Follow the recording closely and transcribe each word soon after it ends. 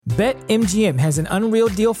BetMGM has an unreal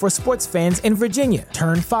deal for sports fans in Virginia.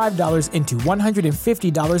 Turn $5 into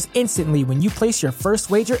 $150 instantly when you place your first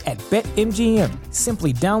wager at BetMGM.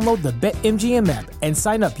 Simply download the BetMGM app and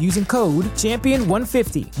sign up using code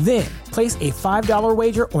Champion150. Then, place a $5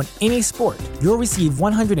 wager on any sport. You'll receive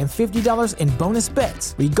 $150 in bonus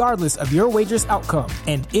bets, regardless of your wager's outcome.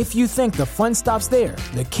 And if you think the fun stops there,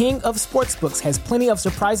 the King of Sportsbooks has plenty of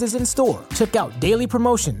surprises in store. Check out daily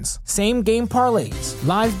promotions, same-game parlays,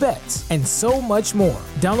 live bets, and so much more.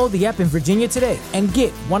 Download the app in Virginia today and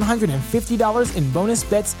get $150 in bonus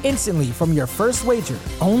bets instantly from your first wager.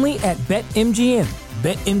 Only at BetMGM.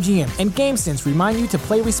 BetMGM and GameSense remind you to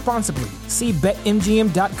play responsibly. See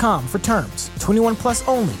BetMGM.com for terms. 21 plus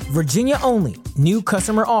only. Virginia only. New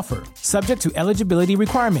customer offer. Subject to eligibility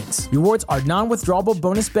requirements. Rewards are non-withdrawable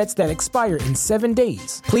bonus bets that expire in 7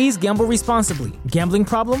 days. Please gamble responsibly. Gambling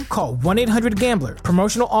problem? Call 1-800-GAMBLER.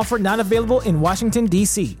 Promotional offer not available in Washington,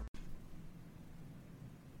 D.C.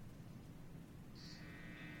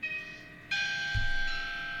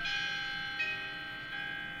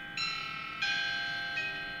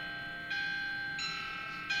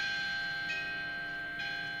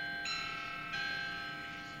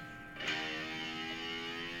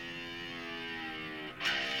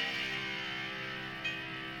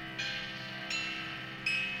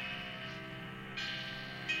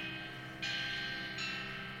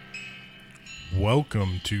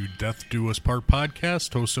 Welcome to Death Do Us Part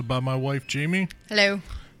podcast, hosted by my wife, Jamie. Hello.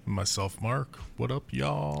 And myself, Mark. What up,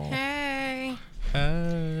 y'all? Hey.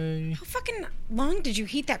 Hey. How fucking long did you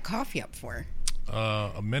heat that coffee up for?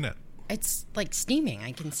 A minute. It's like steaming.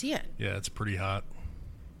 I can see it. Yeah, it's pretty hot.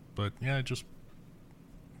 But, yeah, I just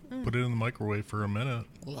put it in the microwave for a minute.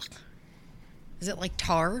 Ugh. Is it like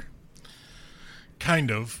tar?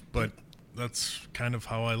 Kind of, but that's kind of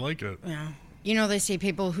how I like it. Yeah. You know, they say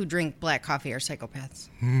people who drink black coffee are psychopaths.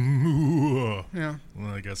 Yeah.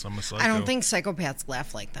 Well, I guess I'm a psycho. I don't think psychopaths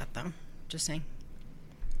laugh like that, though. Just saying.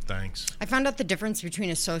 Thanks. I found out the difference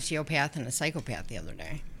between a sociopath and a psychopath the other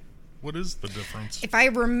day. What is the difference? If I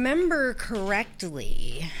remember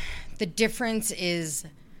correctly, the difference is,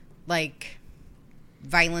 like,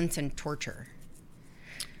 violence and torture.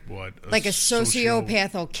 What? Like, a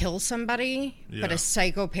sociopath will kill somebody, Yeah. but a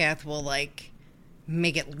psychopath will, like,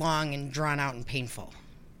 make it long and drawn out and painful.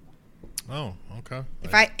 Oh, okay.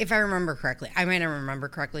 If I remember correctly. I might not remember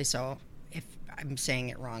correctly, so if I'm saying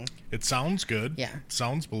it wrong, It sounds good. Yeah.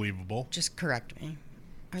 Sounds believable. just correct me.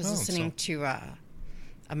 I was listening to a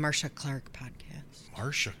Marsha Clark podcast.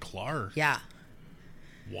 Marsha Clark. Yeah.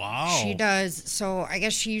 Wow. She does. So I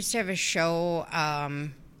guess she used to have a show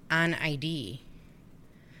on ID.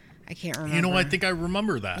 I can't remember. You know, I think I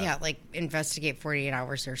remember that. Yeah, like Investigate 48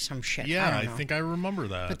 Hours or some shit. Yeah, I don't know. think I remember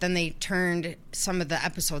that. But then they turned some of the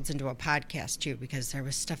episodes into a podcast, too, because there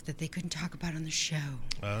was stuff that they couldn't talk about on the show.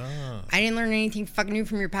 Ah. I didn't learn anything fucking new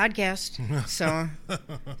from your podcast, so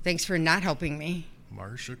thanks for not helping me.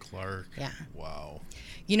 Marsha Clark. Yeah. Wow.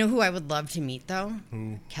 You know who I would love to meet, though?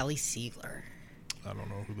 Who? Kelly Siegler. I don't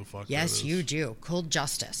know who the fuck that Yes, is. you do. Cold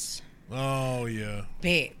Justice. Oh, yeah.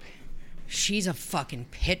 Babe, she's a fucking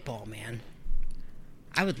pit bull, man.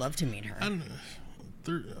 I would love to meet her.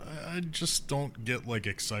 I just don't get, like,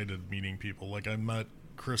 excited meeting people. Like, I met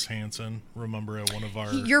Chris Hansen, remember, at one of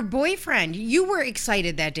our... Your boyfriend. You were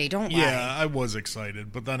excited that day, don't lie. Yeah, I was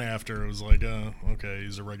excited. But then after, it was like, okay,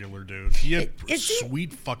 he's a regular dude. He had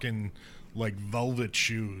sweet fucking, like, velvet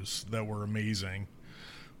shoes that were amazing.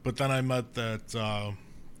 But then I met that...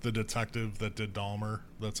 the detective that did Dahmer,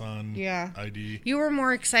 that's on ID. You were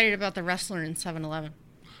more excited about the wrestler in 7-Eleven.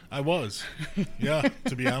 I was. Yeah,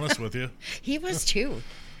 to be honest with you. He was too.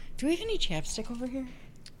 Do we have any chapstick over here?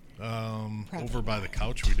 Over by the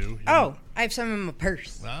couch we do. Oh, I have some in my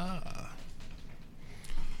purse. Ah.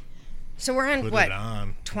 So we're on Put what? it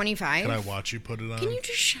on. 25? Can I watch you put it on? Can you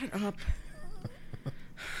just shut up?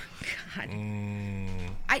 God.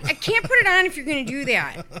 I can't put it on if you're going to do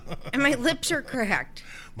that. And my lips are cracked.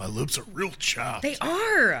 My lips are real chapped. They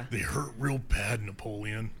are. They hurt real bad,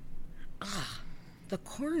 Napoleon. The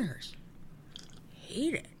corners.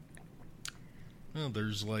 Hate it. Well,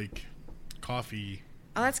 there's like coffee.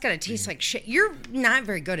 Oh, that's got to taste like shit. You're not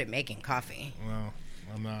very good at making coffee. Well,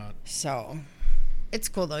 I'm not. So, it's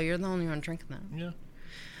cool though. You're the only one drinking that. Yeah.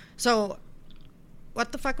 So,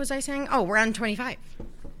 what the fuck was I saying? Oh, we're on 25.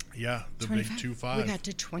 Yeah, the 25. big 25. We got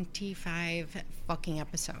to 25 fucking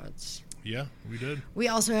episodes. Yeah, we did. We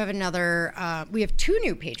also have another, we have 2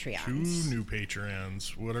 new Patreons. 2 new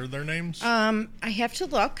Patreons. What are their names? I have to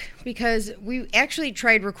look because we actually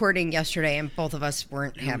tried recording yesterday and both of us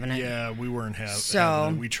weren't having it. Yeah, we weren't having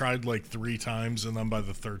it. We tried like 3 times and then by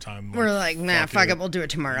the 3rd time, we're like, nah, fuck it, we'll do it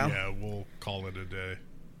tomorrow. Yeah, we'll call it a day.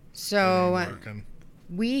 So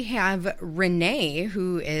we have Renee,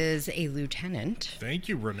 who is a lieutenant. Thank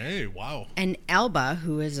you, Renee. Wow. And Alba,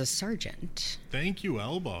 who is a sergeant. Thank you,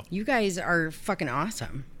 Alba. You guys are fucking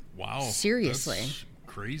awesome. Wow. Seriously. That's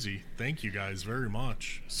crazy. Thank you guys very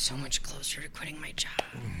much. So much closer to quitting my job.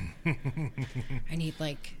 I need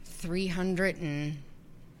like 300 and...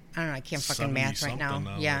 I don't know, I can't fucking math right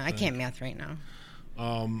now. Yeah, I can't math right now.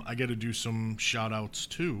 I got to do some shout-outs,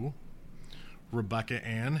 too. Rebecca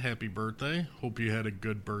Ann, happy birthday. Hope you had a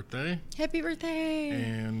good birthday. Happy birthday.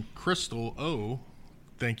 And Crystal O,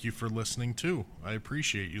 thank you for listening too. I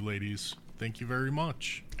appreciate you ladies. Thank you very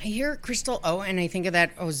much. I hear Crystal O and I think of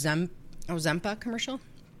that Ozempa commercial.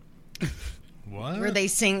 What? Where they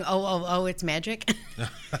sing, oh, oh, oh, it's magic.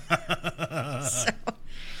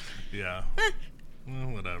 Yeah. Well,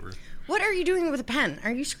 whatever. What are you doing with a pen?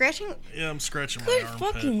 Are you scratching? Yeah, I'm scratching Good my armpit.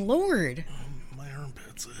 Good fucking Lord. My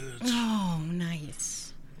armpits itch. Oh,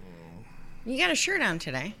 nice. You got a shirt on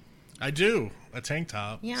today. I do. A tank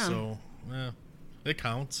top. Yeah. So, yeah, it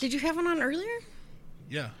counts. Did you have one on earlier?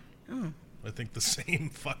 Yeah. Oh. I think the same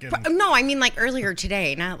fucking... No, I mean like earlier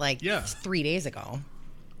today, not like 3 days ago.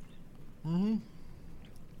 Mm-hmm.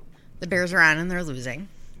 The Bears are on and they're losing.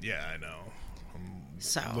 Yeah, I know.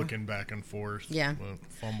 I'm looking back and forth. Yeah.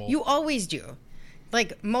 Fumble. You always do.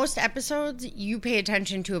 Like, most episodes, you pay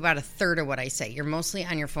attention to about a third of what I say. You're mostly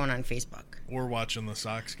on your phone on Facebook. Or watching the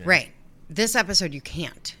Sox game. Right. This episode, you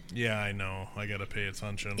can't. Yeah, I know. I gotta pay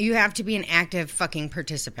attention. You have to be an active fucking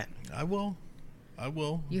participant. I will.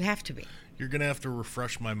 You have to be. You're gonna have to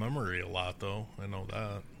refresh my memory a lot, though. I know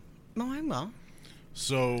that. Oh, I will.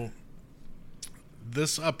 So,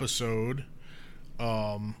 this episode,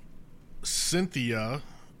 Cynthia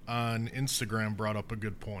on Instagram brought up a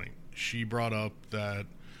good point. She brought up that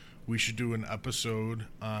we should do an episode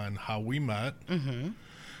on how we met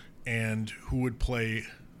and who would play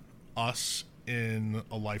us in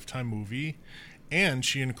a Lifetime movie. And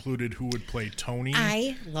she included who would play Tony.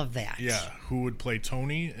 I love that. Yeah, who would play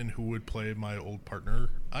Tony and who would play my old partner,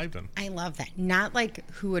 Ivan. I love that. Not like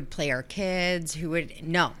who would play our kids,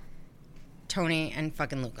 no. Tony and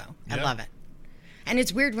fucking Lugo. I love it. And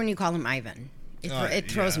it's weird when you call him Ivan.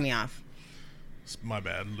 It throws me off. It's my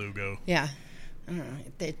bad, Lugo. Yeah. I don't know.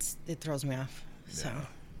 It throws me off. So,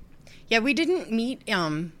 yeah, we didn't meet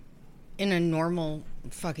in a normal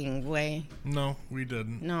fucking way. No, we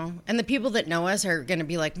didn't. No. And the people that know us are going to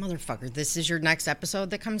be like, motherfucker, this is your next episode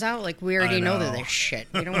that comes out? Like, we already know that this shit.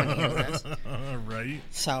 We don't want to hear this. Right?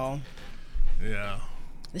 So. Yeah.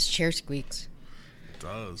 This chair squeaks. It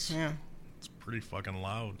does. Yeah. It's pretty fucking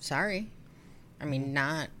loud. Sorry. I mean,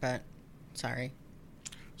 not, but sorry.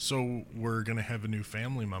 So, we're going to have a new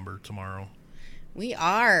family member tomorrow. We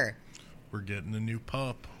are. We're getting a new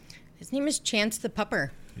pup. His name is Chance the Pupper.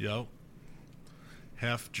 Yep.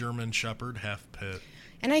 Half German Shepherd, half Pit.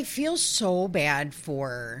 And I feel so bad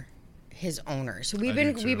for his owner. So we've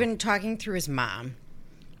been talking through his mom.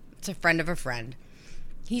 It's a friend of a friend.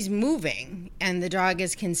 He's moving, and the dog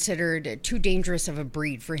is considered too dangerous of a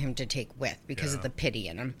breed for him to take with because of the pity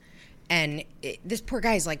in him. And this poor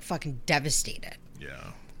guy's like fucking devastated.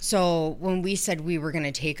 Yeah. So when we said we were going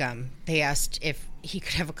to take him, they asked if he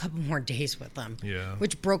could have a couple more days with them. Yeah.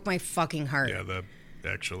 Which broke my fucking heart. Yeah, that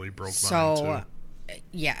actually broke mine too.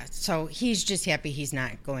 Yeah, so he's just happy he's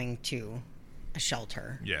not going to a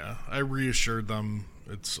shelter. Yeah, I reassured them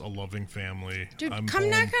it's a loving family. Dude, come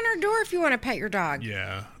knock on our door if you want to pet your dog.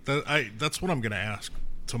 Yeah, that's what I'm going to ask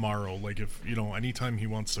tomorrow. Like, if, anytime he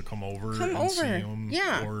wants to come over see him.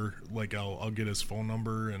 Yeah. Or, like, I'll get his phone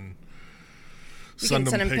number and we can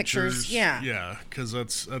send him pictures. Yeah. Yeah, because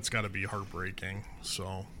that's got to be heartbreaking,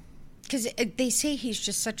 so... Because they say he's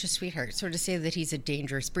just such a sweetheart. So to say that he's a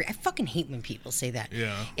dangerous breed, I fucking hate when people say that.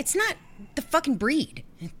 Yeah. It's not the fucking breed.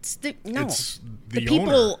 It's the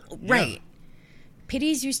people, right. Yeah.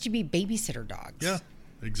 Pitties used to be babysitter dogs. Yeah,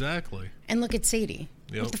 exactly. And look at Sadie.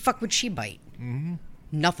 Yep. What the fuck would she bite? Mm-hmm.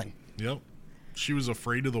 Nothing. Yep. She was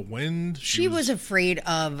afraid of the wind. She was afraid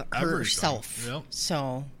of herself. Yep.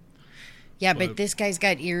 So... Yeah, but this guy's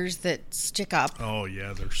got ears that stick up. Oh,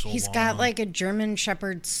 yeah, they're so long. He's got, like, a German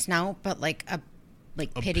Shepherd snout, but, like, a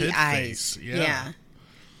pity eyes. Face. Yeah.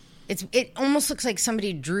 It almost looks like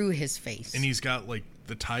somebody drew his face. And he's got, like,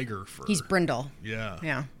 the tiger fur. He's brindle. Yeah.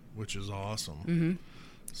 Yeah. Which is awesome. Mm-hmm.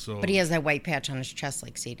 So, but he has that white patch on his chest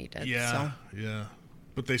like Sadie did. Yeah, so. yeah.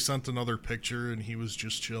 But they sent another picture, and he was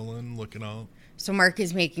just chilling, looking out. So Mark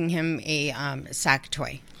is making him a sock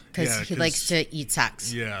toy because he likes to eat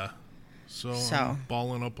socks. Yeah. So I'm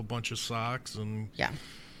balling up a bunch of socks and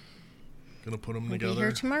gonna put them together. Be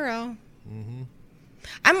here tomorrow. Mm-hmm.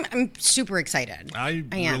 I'm super excited. I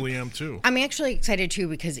really am too. I'm actually excited too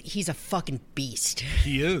because he's a fucking beast.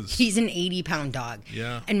 He is. He's an 80-pound dog.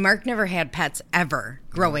 Yeah. And Mark never had pets ever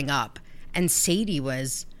growing up, and Sadie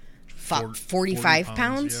was 45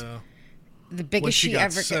 pounds. Yeah. The biggest she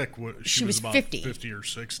ever got sick. She was about 50. 50 or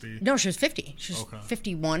 60. No, she was 50. She was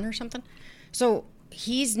 51 or something. So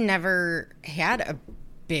he's never had a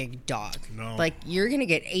big dog. No. Like, you're going to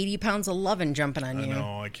get 80 pounds of loving jumping on you. I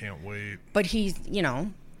know. I can't wait. But he's, he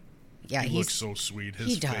looks so sweet.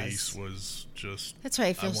 His face was just... That's why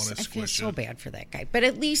I feel so bad for that guy. But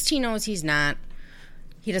at least he knows he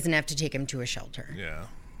doesn't have to take him to a shelter. Yeah.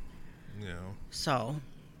 Yeah. So,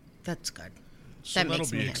 that's good. So that'll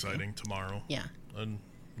be exciting tomorrow. Yeah. A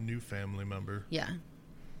new family member. Yeah.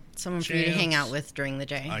 Someone for you to hang out with during the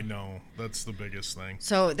day. I know. That's the biggest thing.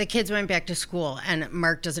 So the kids went back to school, and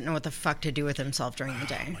Mark doesn't know what the fuck to do with himself during the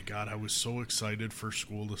day. Oh, my God. I was so excited for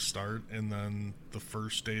school to start, and then the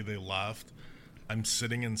first day they left, I'm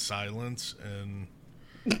sitting in silence, and...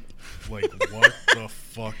 like, what the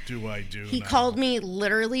fuck do I do He now? called me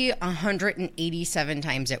literally 187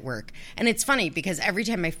 times at work. And it's funny because every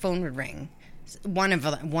time my phone would ring, one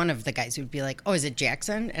of the guys would be like, "Oh, is it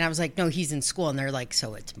Jackson?" And I was like, "No, he's in school." And they're like,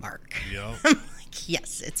 "So it's Mark." Yep. I'm like,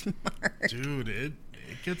 "Yes, it's Mark." Dude, it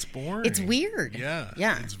gets boring. It's weird. Yeah.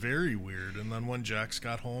 Yeah. It's very weird. And then when Jax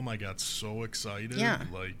got home, I got so excited. Yeah.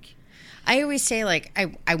 Like, I always say, like,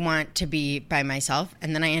 I want to be by myself,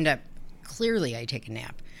 and then I end up, clearly I take a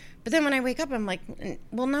nap. But then when I wake up, I'm like,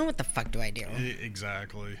 well, now what the fuck do I do?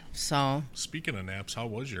 Exactly. So. Speaking of naps, how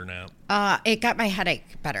was your nap? It got my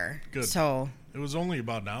headache better. Good. So. It was only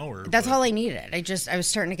about an hour. That's all I needed. I was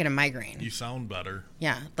starting to get a migraine. You sound better.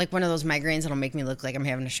 Yeah. Like one of those migraines that'll make me look like I'm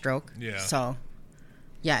having a stroke. Yeah. So,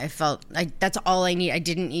 yeah, that's all I need. I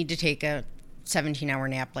didn't need to take a 17-hour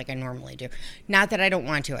nap like I normally do. Not that I don't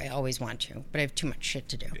want to. I always want to. But I have too much shit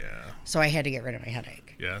to do. Yeah. So I had to get rid of my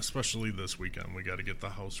headache. Yeah, especially this weekend. We got to get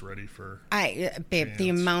the house ready for... Babe, the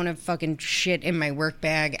amount of fucking shit in my work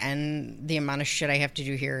bag and the amount of shit I have to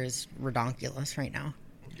do here is redonkulous right now.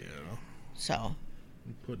 Yeah. So.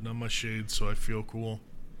 I'm putting on my shades so I feel cool.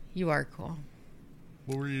 You are cool.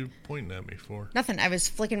 What were you pointing at me for? Nothing. I was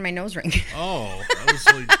flicking my nose ring. Oh, I was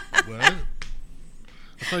like, what?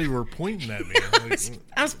 I thought you were pointing at me.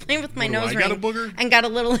 I was playing with my nose ring. I got a booger? And got a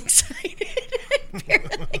little excited,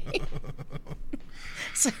 apparently.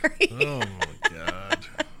 Sorry. Oh, my God.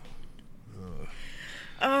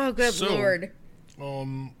 Oh, good Lord.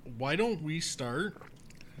 Why don't we start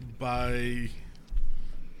by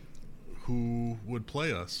who would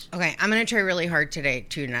play us? Okay, I'm going to try really hard today,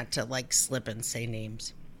 too, not to, like, slip and say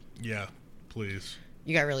names. Yeah, please.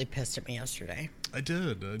 You got really pissed at me yesterday. I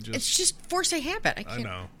did. It's just force a habit. I can't.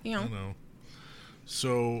 I know.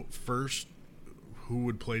 So, first, who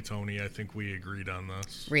would play Tony? I think we agreed on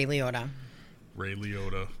this. Ray Liotta.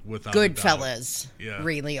 Without Goodfellas. Yeah.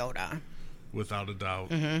 Ray Liotta. Without a doubt.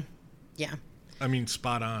 Mm-hmm. Yeah. I mean,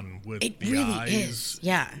 spot on with it the really eyes. Is.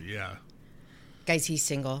 Yeah. Yeah. Guys, he's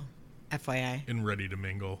single. FYI. And ready to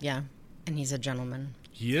mingle. Yeah. And he's a gentleman.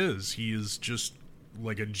 He is. He is just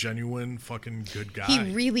like a genuine fucking good guy.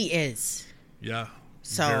 He really is. Yeah.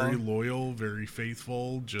 So very loyal, very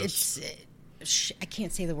faithful. Just I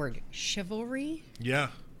can't say the word chivalry. Yeah.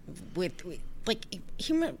 With like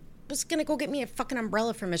he was gonna go get me a fucking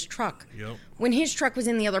umbrella from his truck. Yep. When his truck was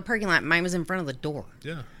in the other parking lot, mine was in front of the door.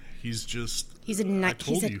 Yeah. He's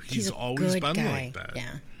always been guy. like that.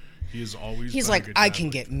 Yeah. He's always. He's been like, a good I guy can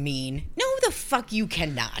like get that. mean. No, the fuck you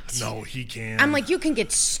cannot. No, he can. I'm like, you can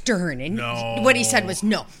get stern. And no. What he said was,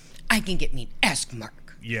 no, I can get mean. Ask Mark.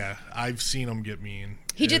 Yeah, I've seen him get mean.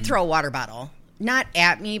 He did throw a water bottle, not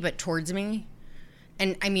at me, but towards me.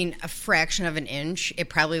 And I mean, a fraction of an inch, it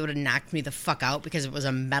probably would have knocked me the fuck out because it was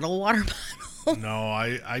a metal water bottle. No,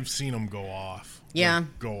 I've seen him go off. Yeah.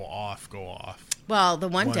 Like, go off. Well, the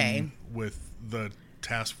one day. With the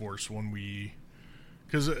task force when we...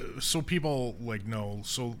 Because, so people, like, know.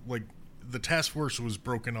 So, like, the task force was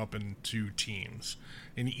broken up into teams.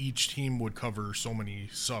 And each team would cover so many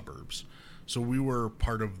suburbs. So we were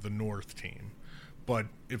part of the North team. But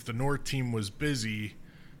if the North team was busy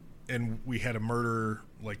and we had a murder,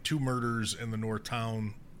 like 2 murders in the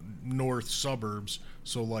North suburbs,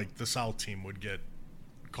 so like the South team would get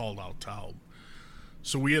called out to help.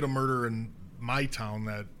 So we had a murder in my town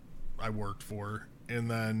that I worked for, and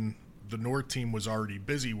then the North team was already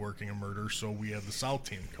busy working a murder, so we had the South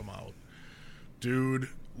team come out. dude,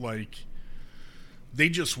 like, they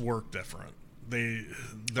just work different. Their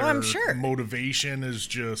I'm sure. motivation is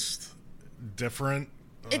just different.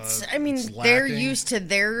 They're used to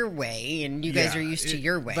their way, and you guys are used to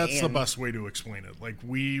your way. That's the best way to explain it. Like,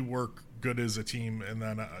 we work good as a team, and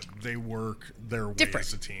then they work their way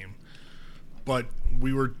as a team. But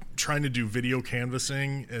we were trying to do video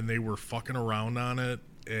canvassing, and they were fucking around on it,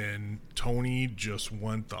 and Tony just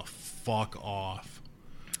went the fuck off.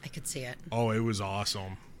 I could see it. Oh, it was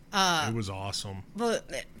awesome. It was awesome. Well,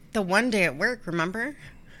 the one day at work, remember?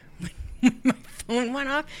 When my phone went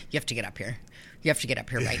off, you have to get up here. You have to get up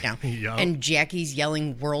here right now. Yep. And Jackie's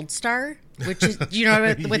yelling World Star, which is, you know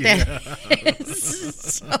what that is?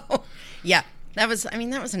 So, yeah, that was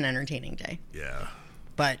an entertaining day. Yeah.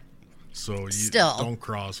 But so still, don't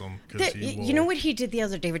cross him. You know what he did the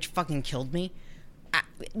other day, which fucking killed me?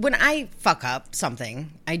 When I fuck up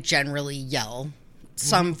something, I generally yell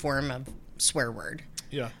some form of swear word.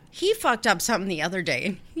 Yeah. He fucked up something the other day,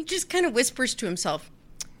 and he just kind of whispers to himself,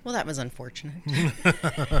 well, that was unfortunate.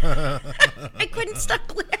 I couldn't stop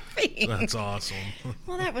laughing. That's awesome.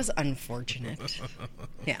 Well, that was unfortunate.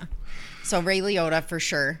 Yeah. So Ray Liotta for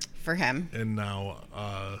sure for him. And now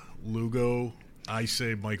Lugo, I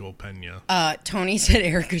say Michael Pena. Tony said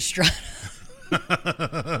Eric Estrada.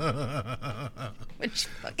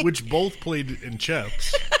 Which both played in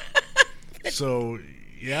Chips. So,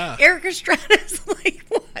 yeah. Eric Estrada's like,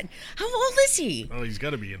 what? How old is he? Oh, he's got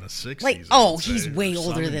to be in his 60s. Like, he's way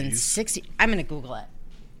older than 60. I'm going to Google it.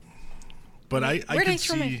 But I could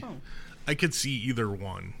throw my see, phone? I could see either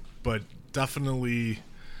one. But definitely,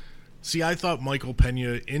 see, I thought Michael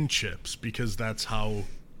Pena in Chips because that's how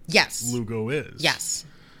Lugo is. Yes.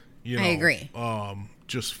 You know, I agree.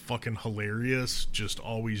 Just fucking hilarious. Just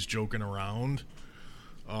always joking around.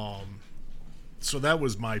 So that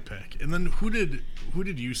was my pick. And then who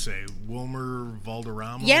did you say? Wilmer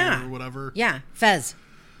Valderrama or whatever? Yeah, Fez.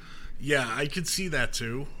 Yeah, I could see that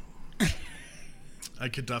too. I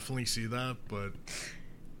could definitely see that, but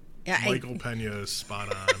Michael Pena is spot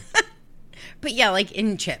on. But yeah, like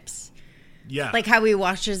in Chips. Yeah. Like how he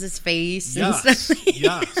washes his face and stuff.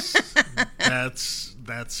 Yes.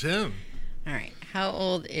 That's him. All right. How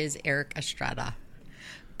old is Eric Estrada?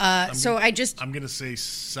 I'm going to say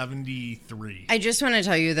 73. I just want to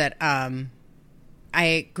tell you that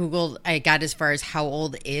I got as far as how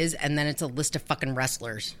old is, and then it's a list of fucking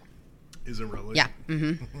wrestlers. Is it really? Yeah.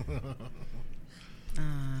 Mm-hmm.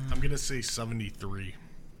 I'm going to say 73.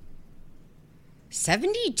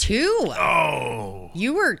 72? Oh.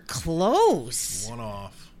 You were close. One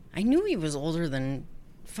off. I knew he was older than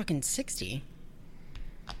fucking 60.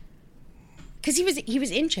 Because he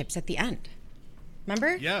was in Chips at the end.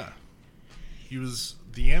 Remember? Yeah. He was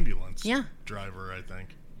the ambulance driver, I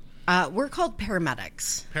think. We're called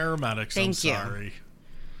paramedics. Paramedics, Thank you. Sorry.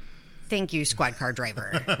 Thank you, squad car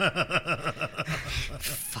driver.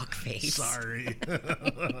 Fuckface. Sorry.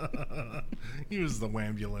 He was the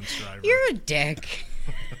ambulance driver. You're a dick.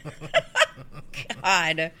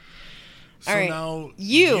 God. So all right. Now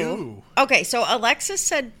you. Okay, so Alexis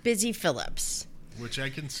said Busy Phillips. Which I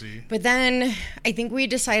can see. But then I think we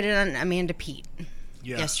decided on Amanda Peet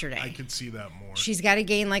yesterday. I could see that more. She's got to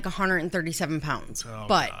gain like 137 pounds. Oh,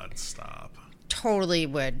 but God, stop. Totally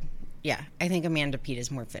would. Yeah, I think Amanda Peet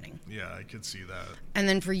is more fitting. Yeah, I could see that. And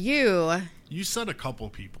then for you... You said a couple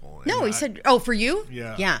people. No, he said... for you?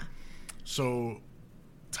 Yeah. Yeah. So,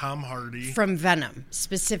 Tom Hardy. From Venom.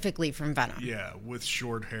 Specifically from Venom. Yeah, with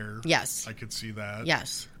short hair. Yes. I could see that.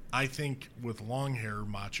 Yes. I think with long hair,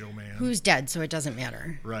 Macho Man. Who's dead, so it doesn't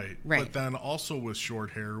matter. Right. But then also with short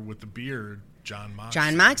hair, with the beard, Jon Moxley.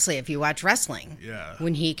 Jon Moxley, if you watch wrestling. Yeah.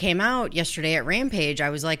 When he came out yesterday at Rampage, I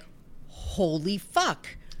was like, holy fuck.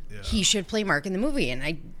 Yeah. He should play Mark in the movie.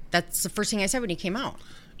 And that's the first thing I said when he came out.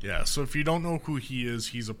 Yeah, so if you don't know who he is,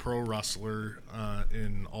 he's a pro wrestler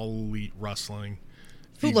in All Elite Wrestling.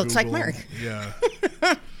 Who looks like Mark. Yeah.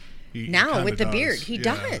 Now with the beard, he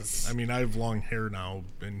does. I mean, I have long hair now,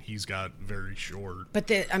 and he's got very short.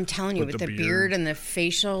 But I'm telling you, with the beard and the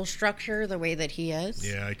facial structure, the way that he is.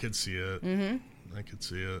 Yeah, I could see it. Mm-hmm. I could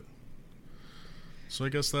see it. So I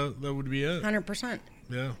guess that would be it. 100%.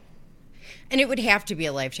 Yeah. And it would have to be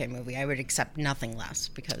a Lifetime movie. I would accept nothing less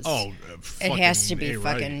because it has to be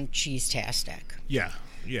fucking cheese-tastic. Yeah,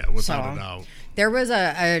 without a doubt. There was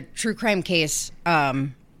a true crime case.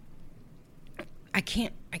 I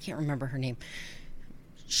can't remember her name.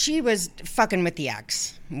 She was fucking with the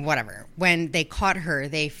ex, whatever. When they caught her,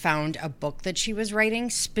 they found a book that she was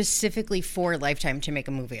writing specifically for Lifetime to make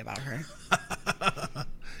a movie about her.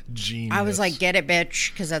 Genius. I was like, get it,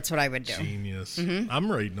 bitch, because that's what I would do. Genius. Mm-hmm.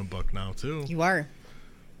 I'm writing a book now, too. You are.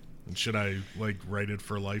 And should I, like, write it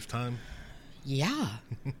for Lifetime? Yeah.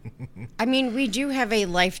 I mean, we do have a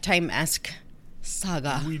Lifetime-esque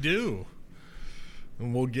saga. We do.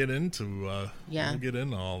 And we'll get into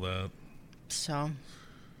all that. So.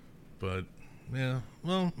 But, yeah.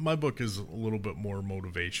 Well, my book is a little bit more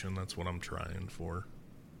motivation. That's what I'm trying for.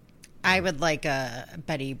 I would like a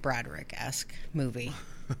Betty Broderick-esque movie.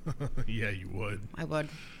 Yeah, you would. I would.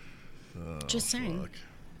 Just saying. Fuck.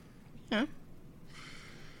 Yeah.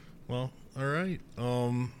 Well, all right.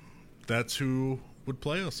 That's who would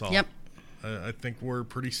play us all. Yep. I think we're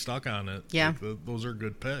pretty stuck on it. Yeah. Like those are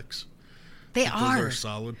good picks. They are. Those are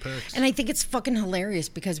solid picks. And I think it's fucking hilarious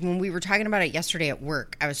because when we were talking about it yesterday at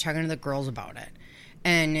work, I was talking to the girls about it.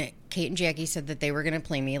 And Kate and Jackie said that they were going to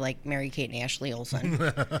play me like Mary Kate and Ashley Olsen,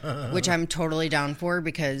 which I'm totally down for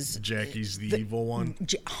because Jackie's the evil one.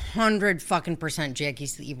 100%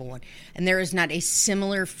 Jackie's the evil one. And there is not a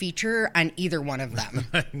similar feature on either one of them.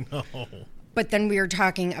 I know. But then we were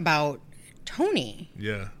talking about Tony.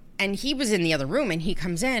 Yeah. And he was in the other room, and he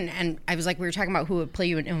comes in, and I was like, we were talking about who would play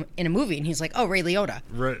you in a movie, and he's like, oh, Ray Liotta.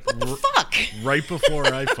 Right. What the fuck? Right before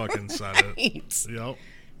I fucking said it. Yep.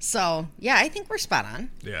 So, yeah, I think we're spot on.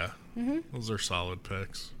 Yeah. Mm-hmm. Those are solid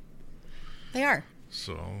picks. They are.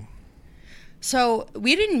 So,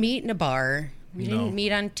 we didn't meet in a bar. We didn't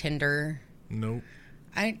meet on Tinder. Nope.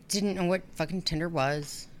 I didn't know what fucking Tinder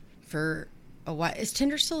was for a while. Is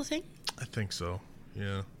Tinder still a thing? I think so.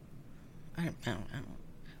 Yeah. I don't.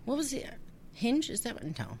 What was it? Hinge? Is that what?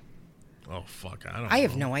 No. Oh, fuck. I don't know. I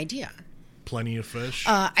have no idea. Plenty of fish.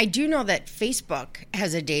 I do know that Facebook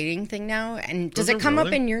has a dating thing now. And does it come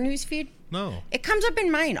up in your newsfeed? No. It comes up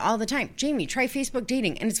in mine all the time. Jamie, try Facebook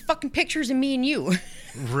dating. And it's fucking pictures of me and you.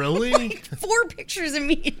 Really? Like 4 pictures of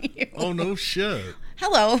me and you. Oh, no shit.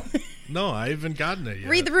 Hello. No, I haven't gotten it yet.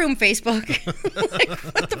 Read the room, Facebook. Like,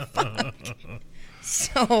 what the fuck?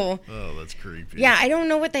 So. Oh, that's creepy. Yeah, I don't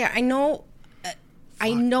know what they are. I know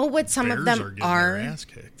what some Bears of them are. Getting are. Their ass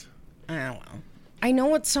kicked. I don't know. I know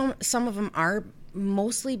what some of them are,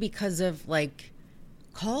 mostly because of like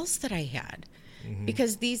calls that I had. Mm-hmm.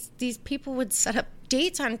 Because these people would set up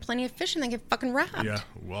dates on Plenty of Fish and they get fucking robbed. Yeah.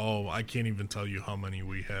 Well, I can't even tell you how many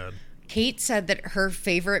we had. Kate said that her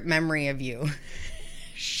favorite memory of you,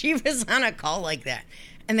 she was on a call like that,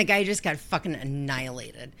 and the guy just got fucking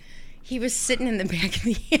annihilated. He was sitting in the back of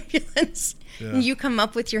the ambulance, and you come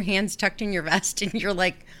up with your hands tucked in your vest, and you're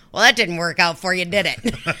like, well, that didn't work out for you, did it?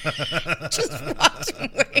 Just walked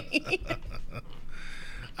away.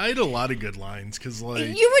 I had a lot of good lines, because,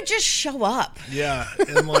 like... You would just show up. Yeah,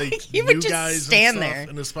 and, like, you new would just guys stand and stuff, there.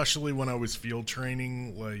 and especially when I was field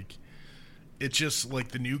training, like, it just, like,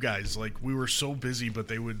 the new guys, like, we were so busy, but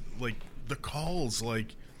they would, like, the calls,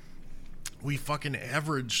 like... We fucking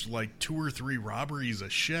averaged like 2 or 3 robberies a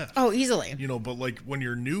shift. Oh, easily. You know, but like when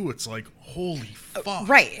you're new, it's like, holy fuck.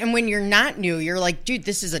 Right. And when you're not new, you're like, dude,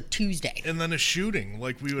 this is a Tuesday. And then a shooting.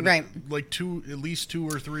 Like we would, right. Like at least 2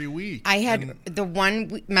 or 3 weeks. I had the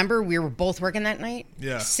one, remember we were both working that night?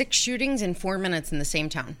 Yeah. 6 shootings in 4 minutes in the same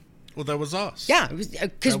town. Well, that was us. Yeah, it was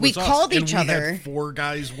because we called each other. We had 4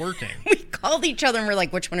 guys working. We called each other and we're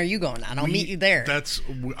like, "Which one are you going on? I'll meet you there." That's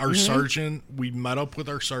our sergeant. We met up with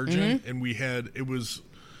our sergeant, and we had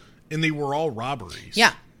and they were all robberies.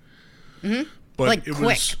 Yeah. Mm-hmm. But like it quick,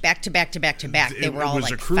 was back to back to back to back. They were all like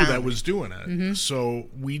it was a crew found. that was doing it. So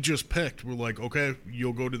we just picked. We're like, okay,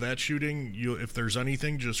 you'll go to that shooting. If there's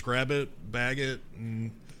anything, just grab it, bag it,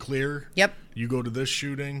 and clear. Yep. You go to this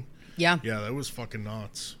shooting. Yeah. Yeah, that was fucking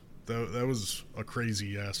nuts. That was a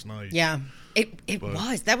crazy ass night. Yeah, it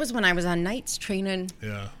was. That was when I was on nights training.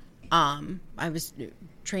 Yeah. I was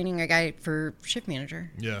training a guy for shift manager.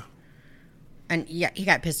 Yeah. And yeah, he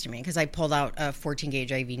got pissed at me because I pulled out a 14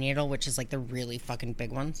 gauge IV needle, which is like the really fucking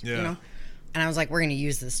big ones. Yeah. You know? And I was like, we're going to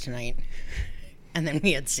use this tonight. And then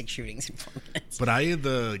we had 6 shootings in 4 minutes. But I had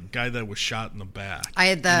the guy that was shot in the back. I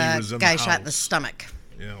had the guy shot in the stomach.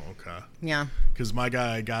 Yeah, okay. Yeah. Because my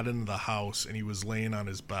guy got into the house and he was laying on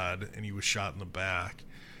his bed and he was shot in the back.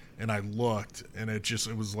 And I looked and it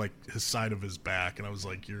was like his side of his back. And I was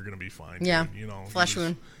like, you're going to be fine. Yeah. Dude. You know, flesh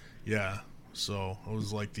wound. Yeah. So I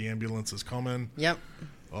was like, the ambulance is coming. Yep.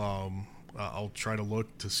 I'll try to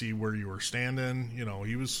look to see where you were standing. You know,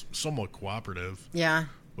 he was somewhat cooperative. Yeah.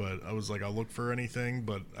 But I was like, I'll look for anything,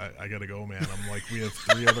 but I got to go, man. I'm like, we have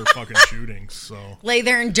 3 other fucking shootings, so. Lay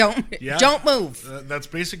there and don't move. That's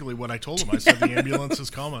basically what I told him. I said, the ambulance is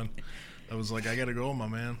coming. I was like, I got to go, my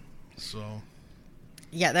man. So.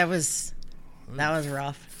 Yeah, that was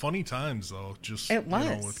rough. Funny times, though. Just, it was.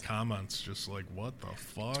 You know, with comments, just like, what the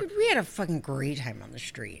fuck? Dude, we had a fucking great time on the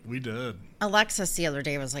street. We did. Alexis the other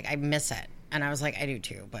day was like, I miss it. And I was like, I do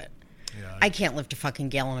too, but. Yeah, I can't lift a fucking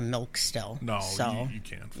gallon of milk still. No, so, you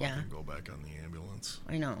can't fucking go back on the ambulance.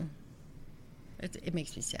 I know. It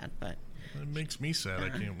makes me sad, but... It makes me sad. I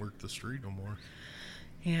can't work the street no more.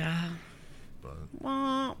 Yeah. But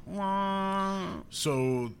wah, wah.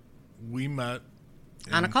 So we met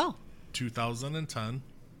on a call. 2010.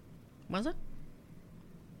 Was it?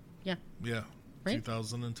 Yeah. Yeah. Right?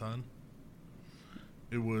 2010.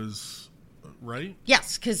 It was right?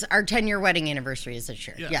 Yes, because our 10-year wedding anniversary is this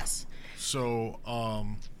year. Yeah. Yes. So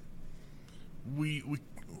we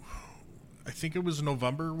I think it was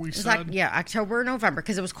November we said. October or November,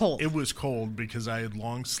 because it was cold. It was cold because I had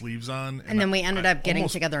long sleeves on. And then we ended up getting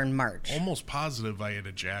together in March. Almost positive I had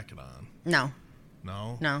a jacket on. No.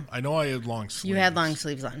 No? No. I know I had long sleeves. You had long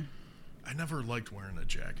sleeves on. I never liked wearing a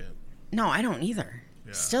jacket. No, I don't either.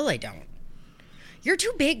 Yeah. Still I don't. You're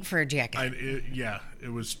too big for a jacket.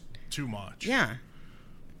 It was too much. Yeah.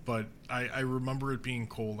 But I remember it being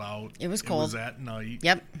cold out. It was cold. It was at night.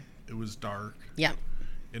 Yep. It was dark. Yep.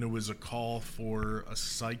 And it was a call for a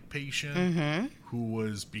psych patient who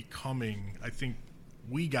was becoming, I think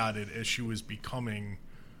we got it as she was becoming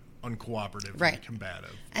uncooperative and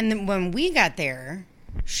combative. And then when we got there,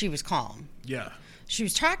 she was calm. Yeah. She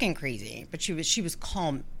was talking crazy, but she was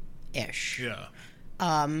calm-ish. Yeah.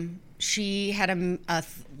 She had a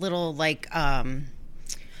little,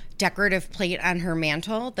 decorative plate on her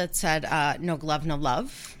mantle that said, no glove, no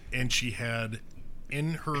love. And she had,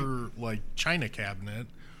 in her, china cabinet,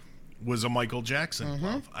 was a Michael Jackson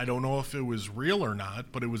glove. I don't know if it was real or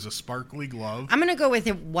not, but it was a sparkly glove. I'm going to go with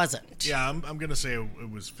it wasn't. Yeah, I'm going to say it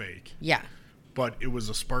was fake. Yeah. But it was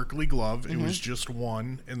a sparkly glove. It was just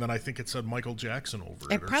one, and then I think it said Michael Jackson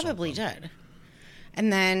over it. It probably did.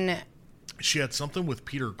 And then she had something with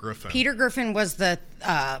Peter Griffin. Peter Griffin was the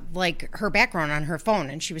her background on her phone,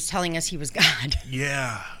 and she was telling us he was God.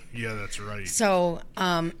 Yeah, that's right. So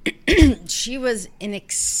she was an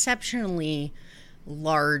exceptionally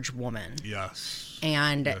large woman. Yes.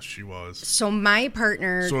 And yes, she was. So my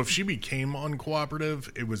partner... So if she became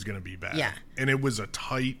uncooperative, it was going to be bad. Yeah. And it was a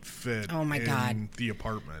tight fit God. The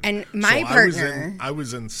apartment. And my partner... I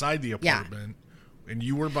was inside the apartment, and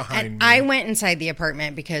you were behind me. I went inside the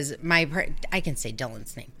apartment because I can say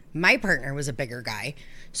Dylan's name. My partner was a bigger guy.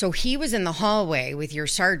 So he was in the hallway with your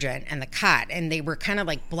sergeant and the cot, and they were kind of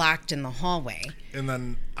blocked in the hallway. And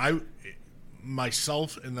then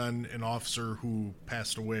myself and then an officer who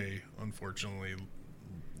passed away, unfortunately,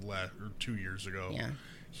 2 years ago. Yeah.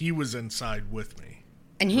 He was inside with me.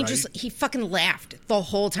 And he fucking laughed the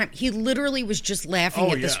whole time. He literally was just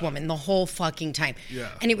laughing at this woman the whole fucking time. Yeah.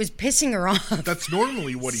 And it was pissing her off. That's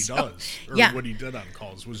normally what he does. Or what he did on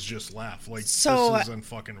calls was just laugh. This isn't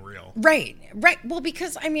fucking real. Right. Well,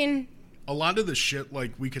 because, a lot of the shit,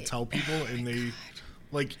 we could tell people and they...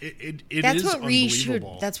 it that's is what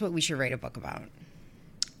unbelievable. That's what we should write a book about.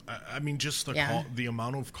 Just the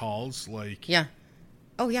amount of calls, Yeah.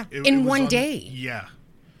 Oh, yeah. In one day. Yeah.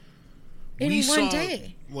 In one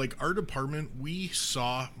day. Our department, we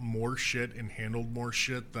saw more shit and handled more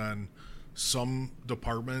shit than some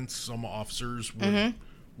departments, some officers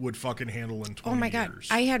would fucking handle in 20 years. Oh, my God.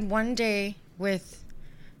 I had one day with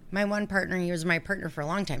my one partner. He was my partner for a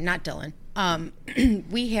long time, not Dylan.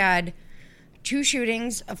 We had 2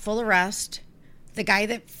 shootings, a full arrest. The guy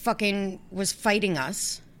that fucking was fighting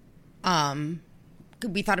us,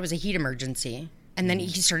 we thought it was a heat emergency. And then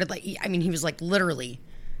he started he was literally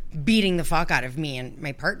beating the fuck out of me and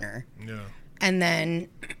my partner. Yeah. And then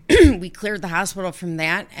we cleared the hospital from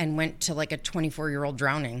that and went to a 24-year-old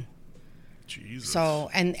drowning. Jesus. So,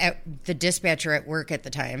 and the dispatcher at work at the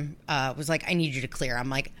time was like, I need you to clear. I'm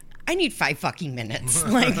like, I need 5 fucking minutes.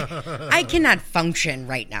 I cannot function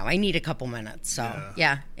right now. I need a couple minutes. So,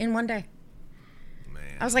 yeah in one day. Man.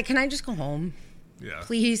 I was like, can I just go home? Yeah.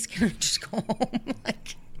 Please, can I just go home?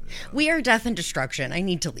 We are death and destruction. I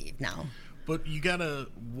need to leave now. But you gotta,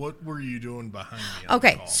 what were you doing behind me?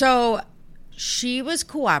 Okay, so she was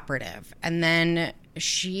cooperative. And then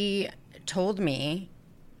she told me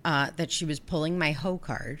that she was pulling my hoe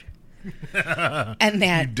card. And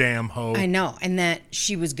that... You damn hoe. I know. And that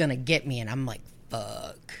she was going to get me. And I'm like,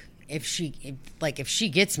 fuck. If she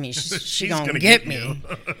gets me, she's gonna get me.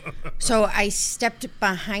 So I stepped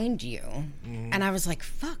behind you, and I was like,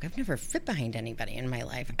 "Fuck! I've never fit behind anybody in my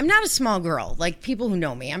life. I'm not a small girl. People who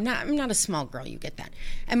know me, I'm not a small girl. You get that?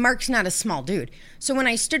 And Mark's not a small dude. So when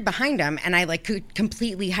I stood behind him, and I could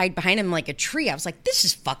completely hide behind him like a tree, I was like, "This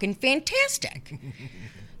is fucking fantastic."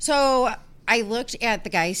 So I looked at the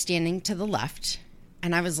guy standing to the left,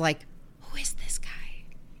 and I was like, "Who is this guy?"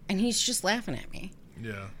 And he's just laughing at me.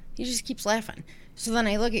 Yeah. He just keeps laughing. So then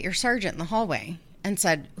I look at your sergeant in the hallway, and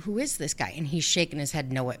said, who is this guy? And he's shaking his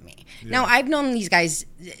head no at me. Yeah. Now, I've known these guys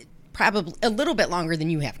probably a little bit longer than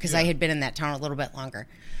you have because I had been in that town a little bit longer.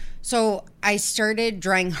 So I started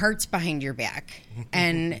drawing hearts behind your back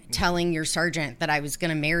and telling your sergeant that I was going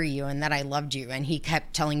to marry you and that I loved you. And he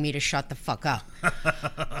kept telling me to shut the fuck up.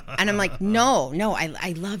 And I'm like, no,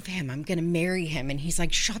 I love him. I'm going to marry him. And he's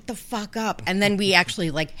like, shut the fuck up. And then we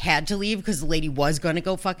actually like had to leave because the lady was going to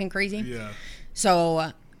go fucking crazy. Yeah.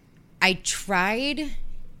 So I tried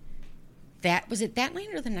that. Was it that night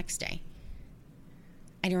or the next day?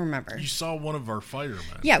 I don't remember. You saw one of our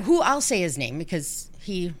firemen. Yeah, who I'll say his name because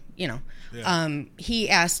he, he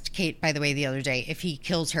asked Kate, by the way, the other day, if he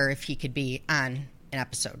kills her, if he could be on an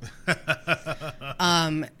episode.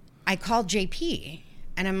 I called JP,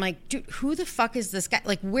 and I'm like, dude, who the fuck is this guy?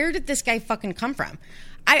 Like, where did this guy fucking come from?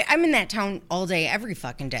 I'm in that town all day, every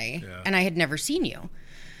fucking day, and I had never seen you.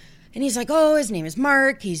 And he's like, oh, his name is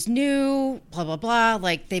Mark. He's new, blah, blah, blah.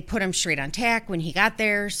 Like, they put him straight on tack when he got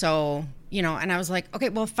there, so... and I was like, okay,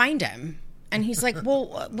 well, find him. And he's like,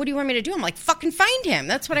 well, what do you want me to do? I'm like, fucking find him.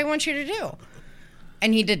 That's what I want you to do.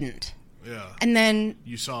 And he didn't. Yeah. And then...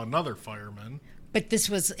 You saw another fireman. But it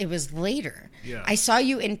was later. Yeah. I saw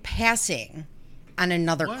you in passing on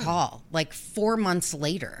another call, like 4 months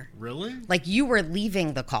later. Really? Like you were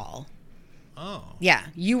leaving the call. Oh. Yeah,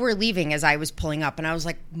 you were leaving as I was pulling up. And I was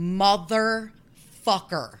like, motherfucker.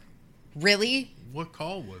 Really? What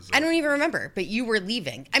call was it? I don't even remember, but you were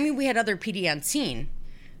leaving. I mean, we had other PD on scene,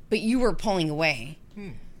 but you were pulling away.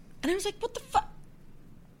 And I was like, what the fuck?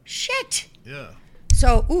 Shit. Yeah.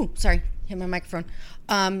 So, sorry, hit my microphone.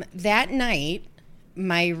 That night,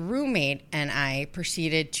 my roommate and I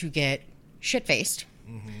proceeded to get shit-faced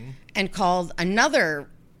and called another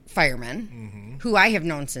fireman who I have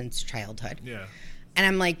known since childhood. Yeah. And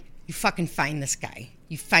I'm like, you fucking find this guy.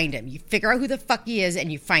 You find him. You figure out who the fuck he is,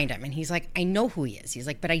 and you find him. And he's like, I know who he is. He's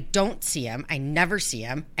like, but I don't see him. I never see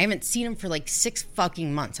him. I haven't seen him for like 6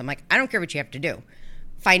 fucking months. I'm like, I don't care what you have to do.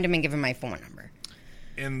 Find him and give him my phone number.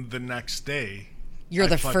 And the next day... You're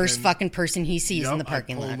the first fucking person he sees in the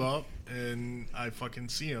parking lot. I pulled up, and I fucking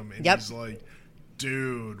see him. And he's like,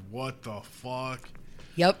 dude, what the fuck?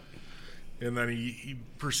 Yep. And then he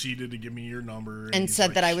proceeded to give me your number. And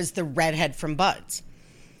said that I was the redhead from Bud's.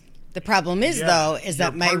 The problem is, though, is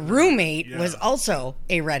that my roommate was also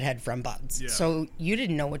a redhead from Bud's. Yeah. So you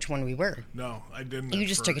didn't know which one we were. No, I didn't. You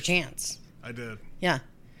just took a chance. I did. Yeah.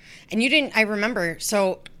 And you didn't, I remember,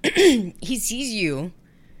 so he sees you,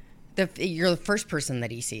 you're the first person that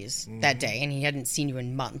he sees that day, and he hadn't seen you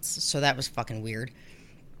in months, so that was fucking weird.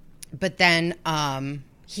 But then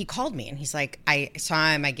he called me, and he's like, I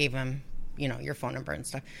saw him, I gave him, your phone number and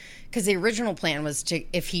stuff. Because the original plan was to,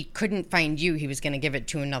 if he couldn't find you, he was going to give it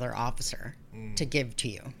to another officer to give to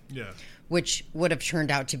you. Yeah. Which would have turned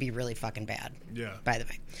out to be really fucking bad. Yeah. By the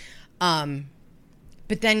way.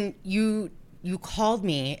 But then you called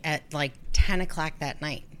me at like 10 o'clock that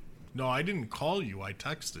night. No, I didn't call you. I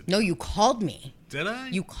texted. No, you called me. Did I?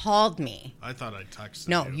 You called me. I thought I texted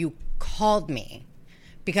No, you called me.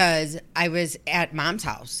 Because I was at Mom's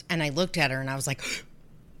house, and I looked at her, and I was like,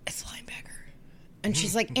 it's linebacker. And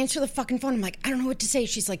she's like, answer the fucking phone. I'm like, I don't know what to say.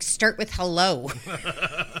 She's like, start with hello.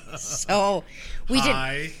 So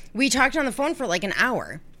we talked on the phone for like an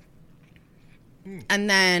hour. And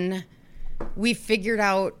then we figured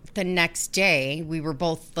out the next day we were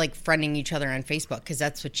both like friending each other on Facebook because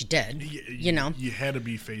that's what you did. You know? You had to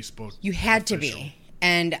be Facebook. You had official. To be.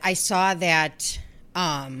 And I saw that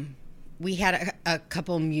we had a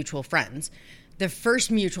couple mutual friends. The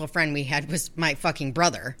first mutual friend we had was my fucking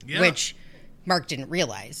brother, which Mark didn't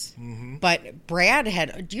realize. Mm-hmm. But Brad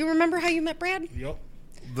had... Do you remember how you met Brad? Yep.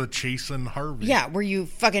 The Chasin' Harvey. Yeah, where you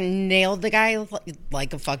fucking nailed the guy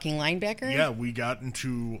like a fucking linebacker? Yeah, we got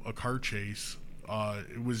into a car chase.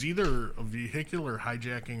 It was either a vehicular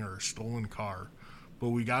hijacking or a stolen car. But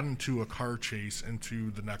we got into a car chase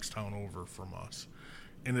into the next town over from us.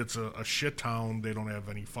 And it's a shit town. They don't have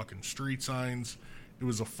any fucking street signs. It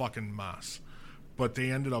was a fucking mess. But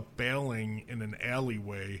they ended up bailing in an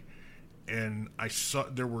alleyway. And I saw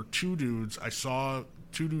there were two dudes. I saw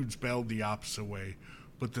two dudes bailed the opposite way.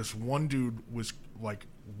 But this one dude was like,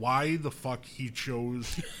 why the fuck he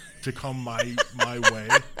chose to come my way.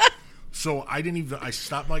 So I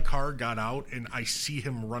stopped my car, got out, and I see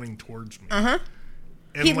him running towards me. Uh-huh.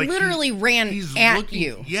 And he literally ran at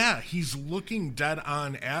you. Yeah, he's looking dead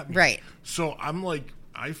on at me. Right. So I'm like,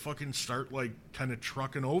 I fucking start like kind of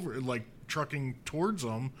trucking towards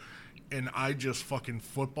him, and I just fucking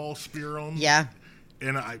football spear him. Yeah.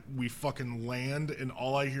 And we fucking land, and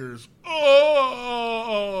all I hear is,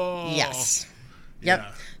 oh! Yes. Yep.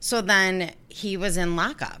 Yeah. So then he was in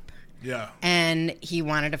lockup. Yeah. And he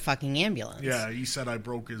wanted a fucking ambulance. Yeah, he said I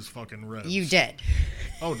broke his fucking ribs. You did.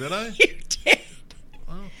 Oh, did I? You did.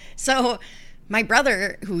 Oh. So my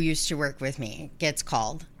brother, who used to work with me, gets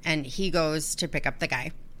called, and he goes to pick up the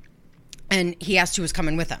guy. And he asked who was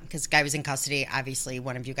coming with him, because the guy was in custody. Obviously,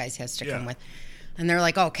 one of you guys has to come with. And they're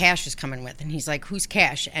like, oh, Cash is coming with. And he's like, who's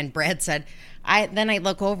Cash? And Brad said, then I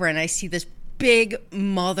look over and I see this big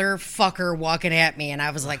motherfucker walking at me. And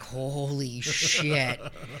I was like, holy shit.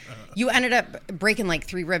 You ended up breaking like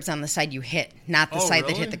 3 ribs on the side you hit, not the side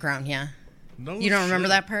that hit the ground. Yeah. No, you don't remember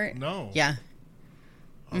that part? No. Yeah.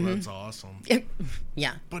 Oh, that's awesome.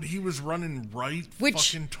 Yeah. But he was running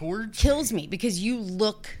Which fucking towards kills me because you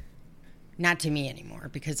look... Not to me anymore,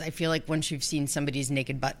 because I feel like once you've seen somebody's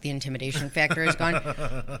naked butt, the intimidation factor is gone.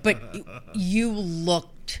 But you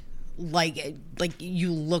looked like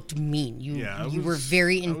you looked mean. You were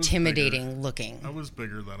very intimidating looking. I was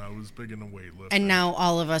bigger than I was big in the weightlifting. And now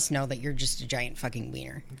all of us know that you're just a giant fucking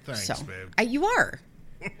wiener. Thanks, babe. You are.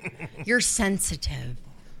 You're sensitive.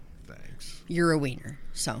 Thanks. You're a wiener.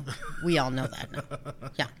 So we all know that now.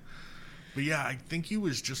 Yeah. But yeah, I think he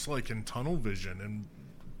was just like in tunnel vision and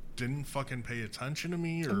didn't fucking pay attention to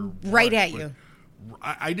me or right at you.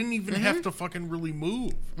 I didn't even have to fucking really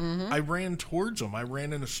move. I ran towards him. I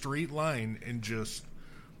ran in a straight line and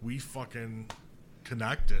we fucking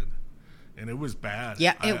connected. And it was bad.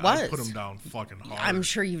 Yeah, it was. I put him down fucking hard. I'm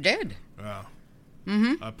sure you did. Yeah.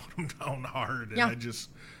 I put him down hard and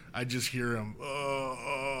I just hear him.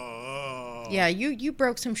 Yeah, you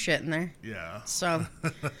broke some shit in there. Yeah. So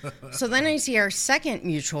then I see our second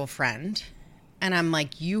mutual friend. And I'm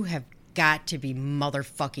like, you have got to be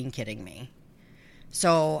motherfucking kidding me.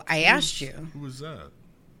 So I asked you. Who was that?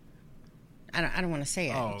 I don't want to say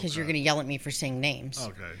it because you're going to yell at me for saying names.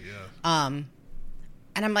 Okay, yeah. And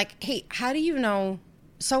I'm like, hey, how do you know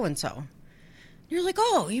so-and-so? You're like,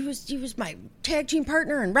 oh, he was my tag team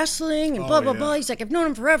partner in wrestling and blah, blah, blah. He's like, I've known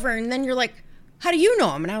him forever. And then you're like, how do you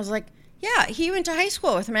know him? And I was like, yeah, he went to high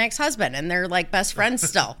school with my ex-husband and they're like best friends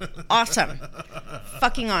still. Awesome.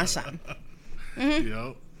 Fucking awesome. Mm-hmm.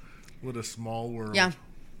 Yep. What a small world. Yeah.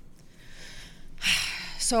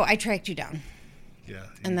 So I tracked you down. Yeah.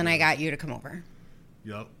 And then I got you to come over.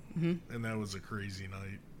 Yep. Mm-hmm. And that was a crazy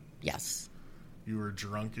night. Yes. You were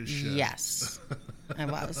drunk as shit. Yes. I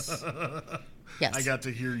was. Yes. I got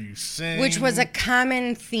to hear you sing. Which was a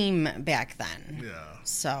common theme back then. Yeah.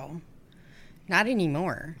 So, not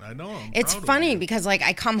anymore. I know. It's funny because, like,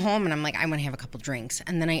 I come home and I'm like, I want to have a couple drinks.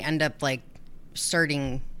 And then I end up, like,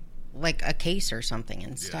 starting... like a case or something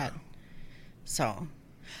instead. Yeah. So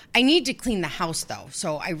I need to clean the house though.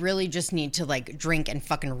 So I really just need to like drink and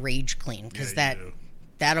fucking rage clean because that'll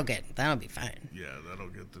be fine. Yeah, that'll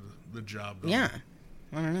get the job done. Yeah.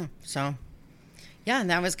 I don't know. So yeah,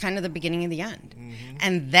 that was kind of the beginning of the end. Mm-hmm.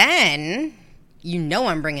 And then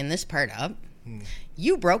I'm bringing this part up.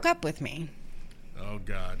 You broke up with me. Oh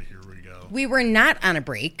God, here we go. We were not on a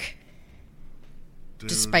break. Dude,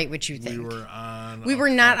 despite what you think. We were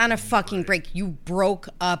not on a fucking break. You broke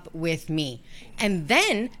up with me. And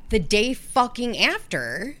then the day fucking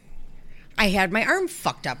after, I had my arm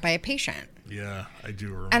fucked up by a patient. Yeah, I do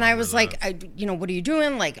remember. And I was like, what are you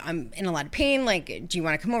doing? Like, I'm in a lot of pain. Like, do you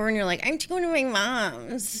want to come over? And you're like, I'm going to my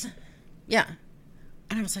mom's. Yeah.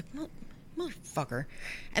 And I was like, motherfucker.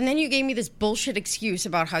 And then you gave me this bullshit excuse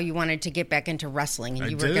about how you wanted to get back into wrestling and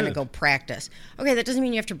you were going to go practice. Okay, that doesn't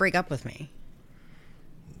mean you have to break up with me.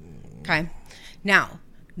 Okay. Now,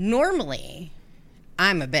 normally,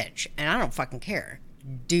 I'm a bitch, and I don't fucking care.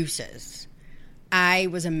 Deuces. I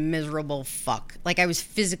was a miserable fuck. Like, I was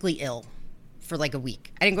physically ill for like a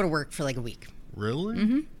week. I didn't go to work for like a week. Really?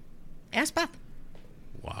 Mm-hmm. Ask Beth.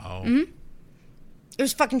 Wow. Mm-hmm. It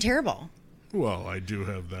was fucking terrible. Well, I do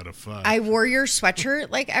have that effect. I wore your sweatshirt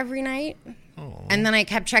like every night. Oh. And then I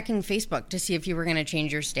kept checking Facebook to see if you were going to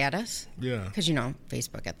change your status. Yeah. Because,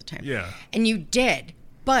 Facebook at the time. Yeah. And you did.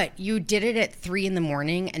 But you did it at 3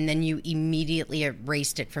 a.m, and then you immediately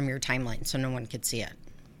erased it from your timeline so no one could see it.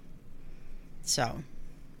 So.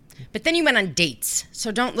 But then you went on dates.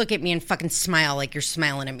 So don't look at me and fucking smile like you're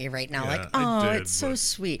smiling at me right now. Yeah, like, oh, it's so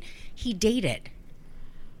sweet. He dated.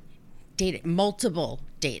 Multiple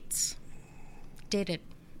dates. Dated.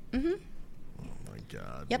 Mm-hmm. Oh, my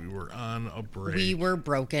God. Yep. We were on a break. We were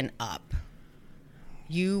broken up.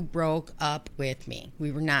 You broke up with me.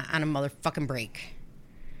 We were not on a motherfucking break.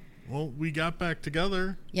 Well, we got back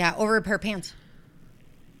together. Yeah, over a pair of pants.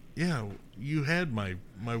 Yeah, you had my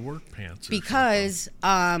work pants. Because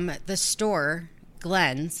the store,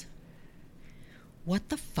 Glenn's, what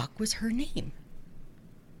the fuck was her name?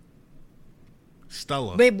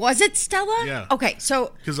 Stella. Wait, was it Stella? Yeah. Okay,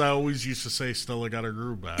 so... Because I always used to say Stella got her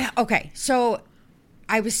groove back. Okay, so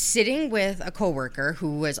I was sitting with a coworker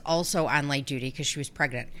who was also on light duty because she was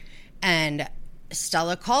pregnant. And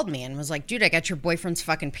Stella called me and was like, dude, I got your boyfriend's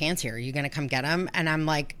fucking pants here. Are you going to come get him? And I'm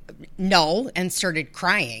like, no, and started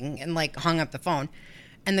crying and, like, hung up the phone.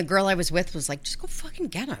 And the girl I was with was like, just go fucking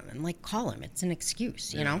get him and, like, call him. It's an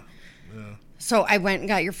excuse, you know? Yeah. So I went and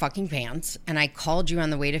got your fucking pants, and I called you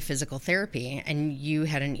on the way to physical therapy, and you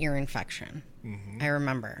had an ear infection. I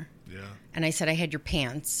remember. Yeah. And I said I had your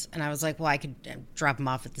pants, and I was like, well, I could drop them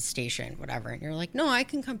off at the station, whatever. And you're like, no, I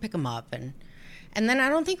can come pick them up. And then I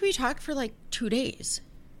don't think we talked for like 2 days.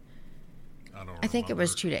 I think it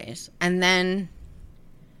was 2 days. And then,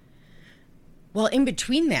 well, in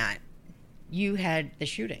between that, you had the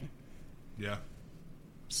shooting. Yeah.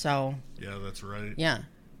 So. Yeah, that's right. Yeah.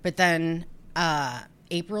 But then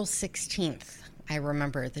April 16th, I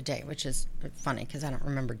remember the day, which is funny because I don't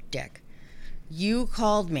remember dick. You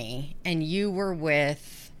called me, and you were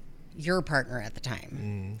with your partner at the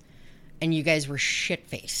time. And you guys were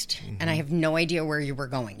shit-faced. And I have no idea where you were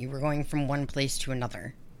going. You were going from one place to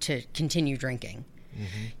another to continue drinking.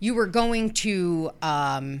 You were going to,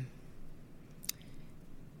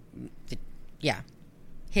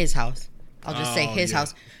 his house. I'll just say his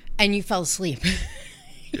house. And you fell asleep.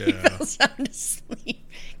 Yeah. You fell sound asleep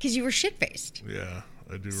because you were shit-faced. Yeah,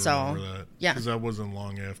 I do remember that. Yeah. Because that wasn't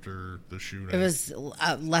long after the shooting. It was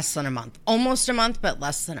less than a month. Almost a month, but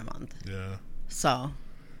less than a month. Yeah. So.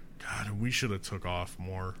 God, we should have took off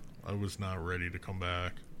more. I was not ready to come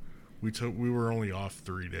back. We were only off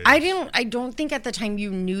 3 days. I don't think at the time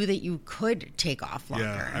you knew that you could take off longer.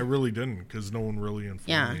 Yeah, I really didn't because no one really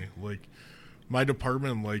informed me. Like, my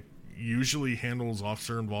department, like, usually handles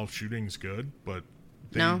officer-involved shootings good, but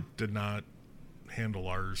they did not handle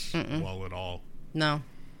ours well at all. No.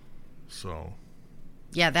 So.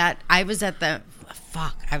 Yeah, that I was at the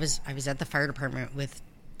I was at the fire department with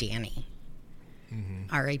Danny.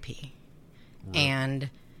 R.I.P. Right. And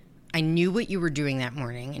I knew what you were doing that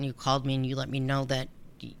morning, and you called me and you let me know that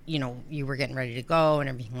you were getting ready to go and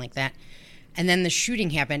everything like that. And then the shooting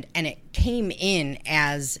happened, and it came in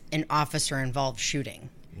as an officer-involved shooting.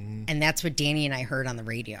 And that's what Danny and I heard on the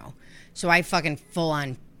radio. So I fucking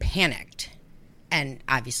full-on panicked. And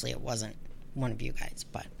obviously it wasn't one of you guys,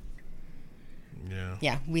 but... Yeah.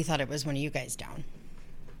 Yeah, we thought it was one of you guys down.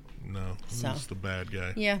 No, he was the bad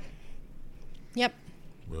guy. Yeah. Yep.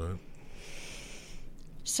 But...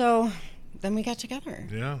 So, then we got together.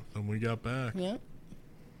 Yeah, then we got back. Yep.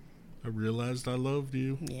 I realized I loved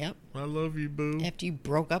you. Yep. I love you, boo. After you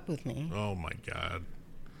broke up with me. Oh, my God.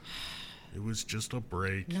 It was just a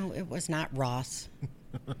break. No, it was not, Ross.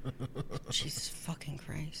 Jesus fucking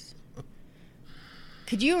Christ.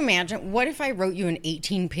 Could you imagine? What if I wrote you an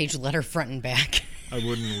 18-page letter front and back? I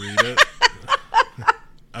wouldn't read it.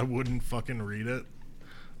 I wouldn't fucking read it.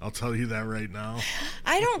 I'll tell you that right now.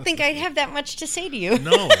 I don't think I'd have that much to say to you.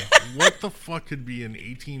 No. What the fuck could be in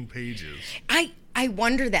 18 pages? I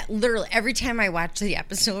wonder that literally every time I watch the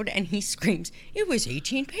episode and he screams, it was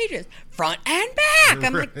 18 pages, front and back.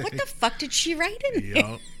 I'm like, what the fuck did she write in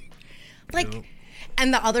there? Like,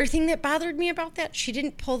 and the other thing that bothered me about that, she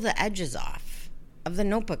didn't pull the edges off of the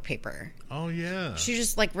notebook paper. Oh, yeah. She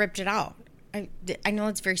just, like, ripped it out. I know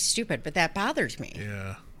it's very stupid, but that bothers me.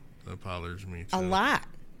 Yeah, that bothers me, too. A lot.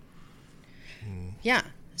 Yeah.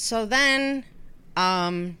 So then,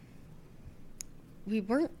 were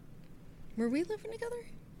we living together?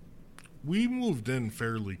 We moved in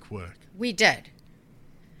fairly quick. We did.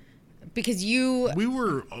 Because we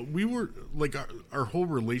were like, our whole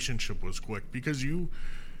relationship was quick because you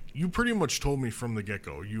pretty much told me from the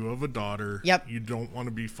get-go, you have a daughter. Yep. You don't want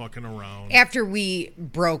to be fucking around. After we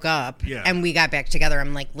broke up and we got back together,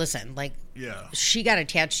 I'm like, listen, like, she got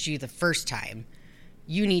attached to you the first time.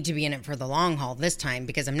 You need to be in it for the long haul this time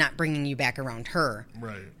because I'm not bringing you back around her.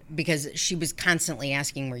 Right. Because she was constantly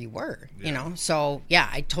asking where you were, you know? So, yeah,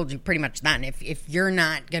 I told you pretty much then, if you're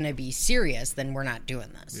not going to be serious, then we're not doing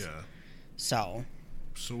this. Yeah. So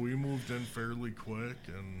we moved in fairly quick,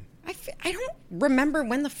 and... I don't remember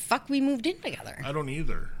when the fuck we moved in together. I don't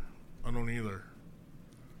either. I don't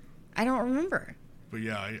remember. But,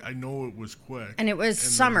 yeah, I know it was quick. And it was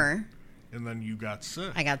summer. And then you got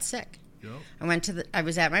sick. I got sick. Yep. I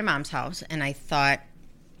was at my mom's house, and I thought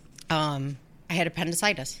I had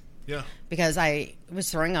appendicitis. Yeah. Because I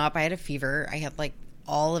was throwing up. I had a fever. I had, like,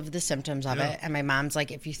 all of the symptoms of it. And my mom's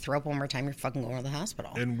like, if you throw up one more time, you're fucking going to the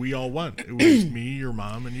hospital. And we all went. It was me, your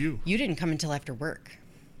mom, and you. You didn't come until after work.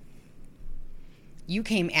 You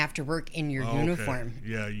came after work in your uniform.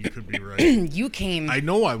 Okay. Yeah, you could be right. You came. I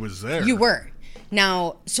know I was there. You were.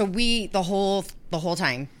 Now, so the whole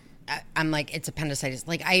time, I'm like, it's appendicitis.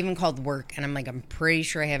 Like, I even called work, and I'm like, I'm pretty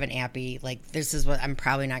sure I have an appy. Like, this is what I'm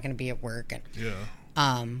probably not going to be at work.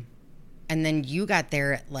 And, and then you got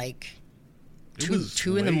there at like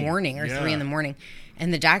 2 in the morning or 3 in the morning,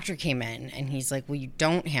 and the doctor came in, and he's like, well, you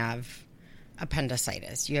don't have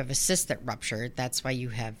appendicitis. You have a cyst that ruptured. That's why you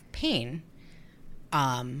have pain.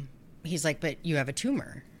 He's like, but you have a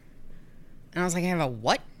tumor. And I was like, I have a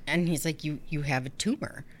what? And he's like, you have a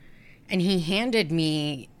tumor. And he handed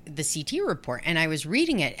me the CT report, and I was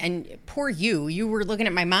reading it, and poor you were looking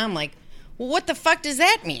at my mom like, well, what the fuck does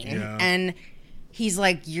that mean? Yeah. And he's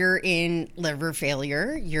like, you're in liver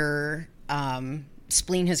failure. Your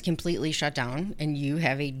spleen has completely shut down, and you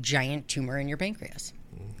have a giant tumor in your pancreas.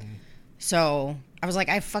 Mm-hmm. So I was like,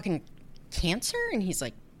 I have fucking cancer? And he's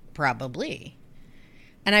like, probably.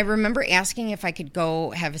 And I remember asking if I could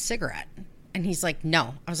go have a cigarette. And he's like,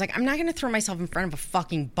 no. I was like, I'm not going to throw myself in front of a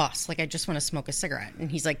fucking bus. Like, I just want to smoke a cigarette.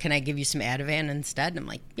 And he's like, can I give you some Ativan instead? And I'm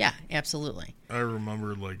like, yeah, absolutely. I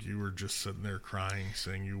remember, like, you were just sitting there crying,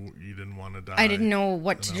 saying you didn't want to die. I didn't know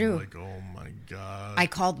what to do. Like, oh, my God. I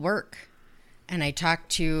called work. And I talked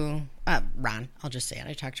to Ron. I'll just say it.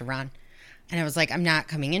 I talked to Ron. And I was like, I'm not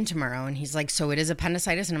coming in tomorrow. And he's like, so it is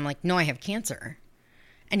appendicitis? And I'm like, no, I have cancer.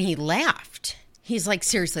 And he laughed. He's like,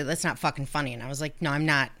 seriously, that's not fucking funny. And I was like, no, I'm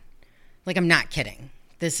not. Like, I'm not kidding.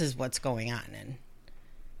 This is what's going on. And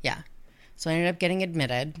yeah. So I ended up getting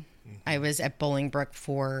admitted. Mm-hmm. I was at Bolingbrook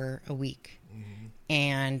for a week. Mm-hmm.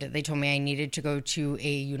 And they told me I needed to go to a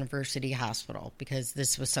university hospital because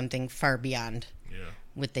this was something far beyond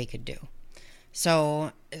what they could do.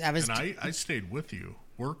 So I was... And I stayed with you.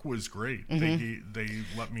 Work was great. Mm-hmm. They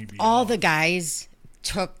let me be all off. The guys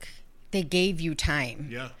they gave you time.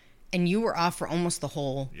 Yeah. And you were off for almost the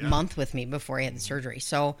whole month with me before I had the surgery.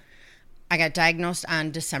 So I got diagnosed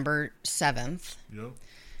on December 7th. Yep.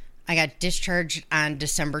 I got discharged on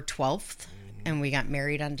December 12th. And we got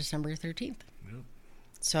married on December 13th. Yep.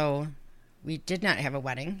 So we did not have a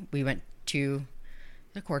wedding. We went to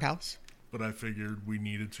the courthouse. But I figured we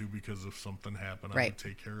needed to because if something happened, I would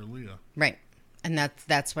take care of Leah. Right. And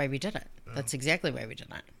that's why we did it. Yeah. That's exactly why we did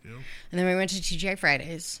it. Yep. And then we went to TGI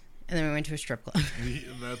Fridays. And then we went to a strip club.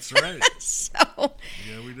 That's right.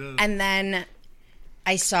 Yeah, we did. And then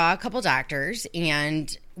I saw a couple doctors,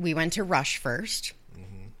 and we went to Rush first.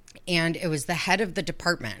 Mm-hmm. And it was the head of the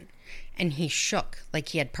department. And he shook like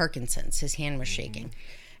he had Parkinson's. His hand was shaking.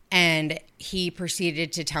 And he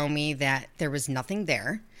proceeded to tell me that there was nothing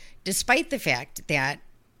there, despite the fact that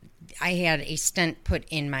I had a stent put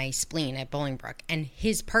in my spleen at Bolingbrook, and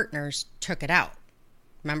his partners took it out.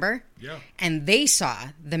 Remember? Yeah. And they saw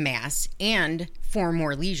the mass and 4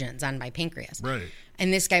 more lesions on my pancreas. Right.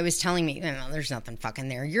 And this guy was telling me, no, there's nothing fucking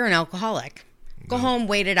there. You're an alcoholic. Go home,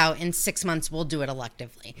 wait it out. In 6 months, we'll do it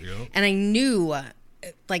electively. Yep. And I knew,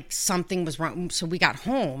 like, something was wrong. So we got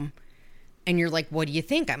home, and you're like, what do you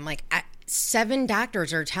think? I'm like, 7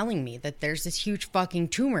 doctors are telling me that there's this huge fucking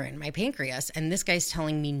tumor in my pancreas, and this guy's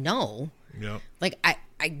telling me no. Yep. Like, I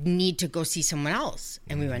need to go see someone else.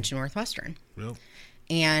 And we went to Northwestern. Yep.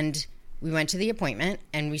 And we went to the appointment,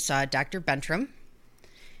 and we saw Dr. Bentram,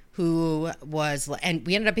 who was, and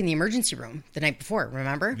we ended up in the emergency room the night before,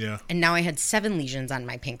 remember? Yeah. And now I had 7 lesions on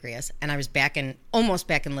my pancreas, and I was almost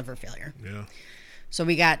back in liver failure. Yeah. So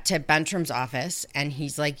we got to Bentram's office, and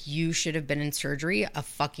he's like, you should have been in surgery a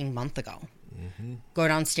fucking month ago. Mm-hmm. Go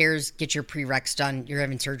downstairs, get your prereqs done. You're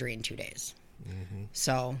having surgery in 2 days. Mm-hmm.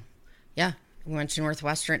 So, yeah, we went to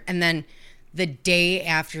Northwestern, and then the day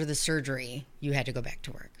after the surgery, you had to go back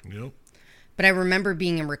to work. Yep. But I remember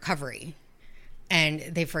being in recovery, and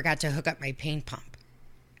they forgot to hook up my pain pump.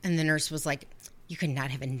 And the nurse was like, you could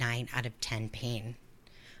not have a 9 out of 10 pain.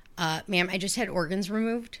 Ma'am, I just had organs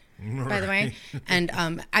removed, by the way. And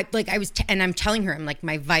I'm telling her, I'm like,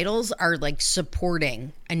 my vitals are like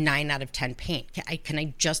supporting a 9 out of 10 pain. Can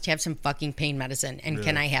I just have some fucking pain medicine? And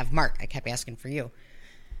can I have Mark? I kept asking for you.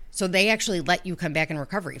 So they actually let you come back in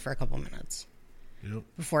recovery for a couple minutes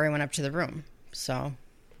before I went up to the room. So,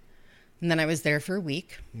 and then I was there for a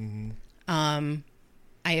week. Mm-hmm.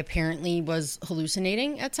 I apparently was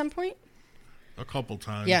hallucinating at some point. A couple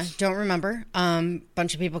times. Yeah, don't remember.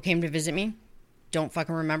 Bunch of people came to visit me. Don't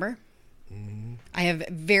fucking remember. Mm-hmm. I have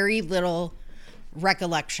very little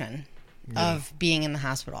recollection of being in the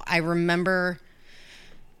hospital. I remember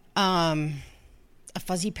a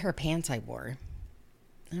fuzzy pair of pants I wore.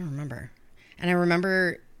 I don't remember. And I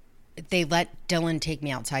remember they let Dylan take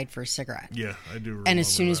me outside for a cigarette. Yeah, I do remember. And as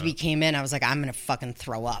soon as we came in, I was like, I'm going to fucking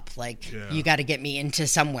throw up. Like, you got to get me into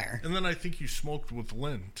somewhere. And then I think you smoked with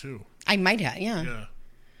Lynn, too. I might have, yeah. Yeah.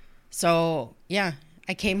 So, yeah,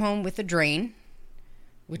 I came home with a drain.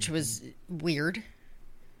 which was weird.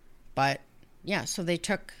 But yeah, so they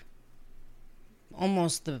took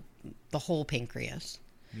almost the whole pancreas.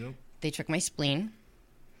 Yep. They took my spleen.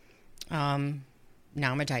 Now I'm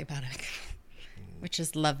a diabetic, which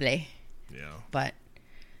is lovely. Yeah. But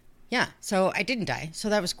yeah, so I didn't die, so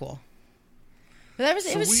that was cool. But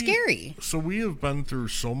it was scary. So we have been through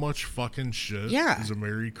so much fucking shit as a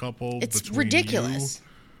married couple. It's ridiculous.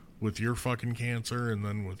 With your fucking cancer, and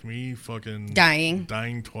then with me fucking dying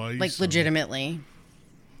twice, like legitimately.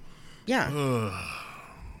 Yeah.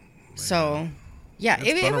 So, yeah,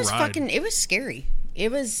 it was fucking. It was scary.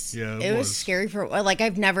 It was scary for like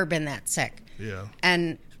I've never been that sick. Yeah.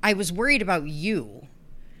 And I was worried about you,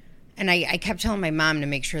 and I kept telling my mom to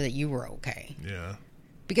make sure that you were okay. Yeah.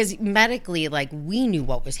 Because medically, like, we knew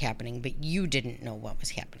what was happening, but you didn't know what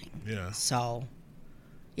was happening. Yeah. So,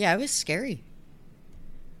 yeah, it was scary.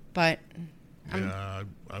 But I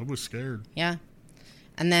was scared. Yeah.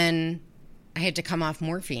 And then I had to come off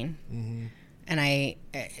morphine. Mm-hmm. And I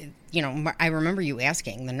remember you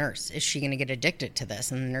asking the nurse, is she going to get addicted to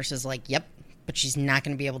this? And the nurse is like, yep, but she's not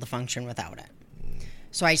going to be able to function without it.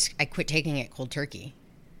 So I quit taking it cold turkey.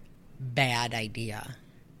 Bad idea.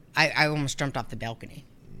 I almost jumped off the balcony.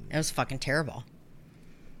 It was fucking terrible.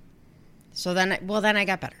 So then I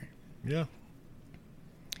got better. Yeah.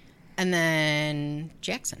 And then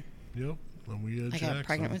Jackson. Yep. And we had I got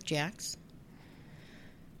pregnant with Jax.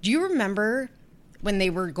 Do you remember when they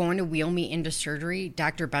were going to wheel me into surgery?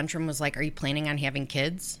 Dr. Bentram was like, are you planning on having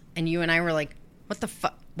kids? And you and I were like, what the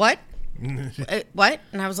fuck? What? What?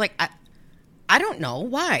 And I was like, I don't know.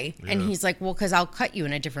 Why? Yeah. And he's like, well, because I'll cut you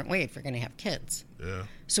in a different way if you're going to have kids. Yeah.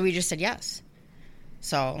 So we just said yes.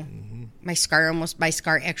 So my scar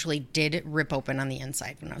actually did rip open on the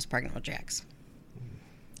inside when I was pregnant with Jax.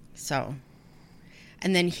 So,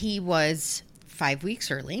 and then he was 5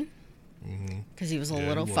 weeks early because he was a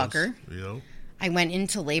little fucker. Yep. I went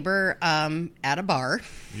into labor at a bar.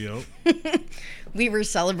 Yep. We were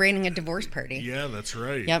celebrating a divorce party. Yeah, that's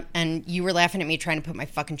right. Yep. And you were laughing at me trying to put my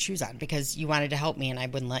fucking shoes on because you wanted to help me and I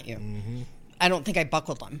wouldn't let you. Mm-hmm. I don't think I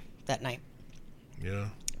buckled them that night. Yeah.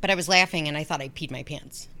 But I was laughing and I thought I peed my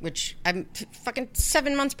pants, which I'm fucking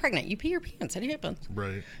 7 months pregnant. You pee your pants. It happens.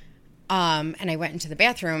 Right. And I went into the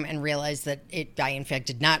bathroom and realized that I in fact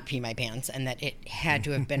did not pee my pants and that it had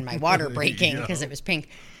to have been my water breaking because it was pink.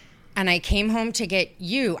 And I came home to get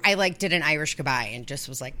you. I did an Irish goodbye and just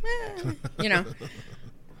was like,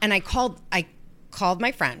 And I called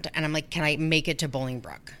my friend and I'm like, can I make it to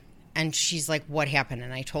Bolingbrook? And she's like, what happened?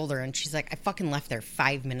 And I told her and she's like, I fucking left there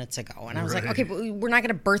 5 minutes ago. And I was like, okay, but we're not going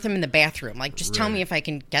to birth him in the bathroom. Like, just tell me if I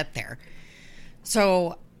can get there.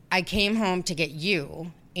 So I came home to get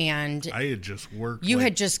you. And I had just worked. You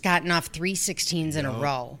had just gotten off 3 16s in a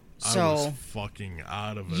row. So I was fucking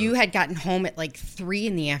out of it. You had gotten home at 3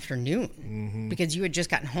 in the afternoon because you had just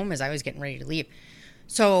gotten home as I was getting ready to leave.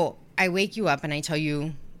 So I wake you up and I tell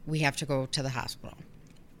you we have to go to the hospital.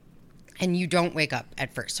 And you don't wake up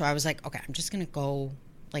at first. So I was like, okay, I'm just going to go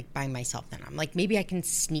by myself then. I'm like, maybe I can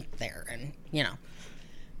sneak there and,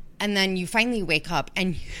 And then you finally wake up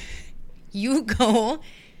and you go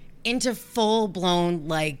into full-blown,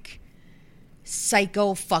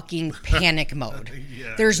 psycho fucking panic mode.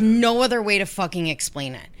 Yeah. There's no other way to fucking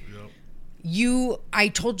explain it. Yep. I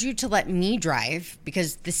told you to let me drive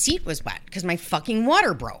because the seat was wet because my fucking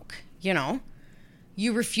water broke,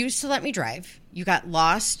 You refused to let me drive. You got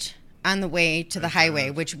lost on the way to the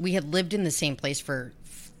highway, which we had lived in the same place for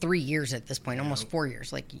 3 years at this point, almost 4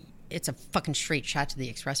 years. It's a fucking straight shot to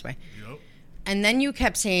the expressway. Yep. And then you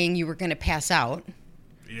kept saying you were going to pass out.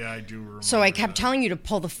 Yeah, I do remember. So I kept telling you to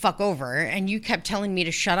pull the fuck over, and you kept telling me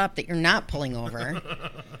to shut up that you're not pulling over.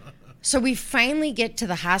 So we finally get to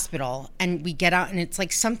the hospital, and we get out, and it's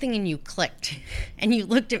like something in you clicked. And you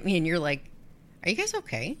looked at me, and you're like, are you guys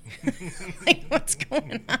okay? What's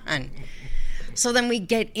going on? So then we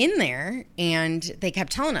get in there, and they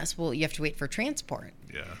kept telling us, well, you have to wait for transport.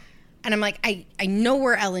 Yeah. And I'm like, I know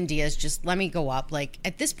where L&D is. Just let me go up.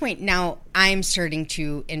 At this point now, I'm starting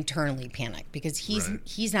to internally panic because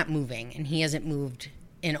he's not moving, and he hasn't moved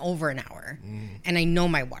in over an hour. And I know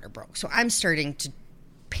my water broke. So I'm starting to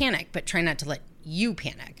panic, but try not to let you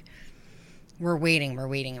panic. We're waiting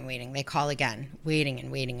and waiting. They call again,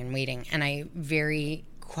 waiting. And I very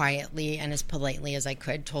quietly and as politely as I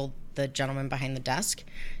could told the gentleman behind the desk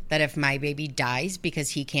that if my baby dies because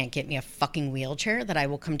he can't get me a fucking wheelchair, that I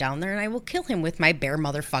will come down there and I will kill him with my bare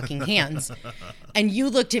motherfucking hands. And you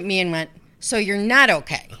looked at me and went, so you're not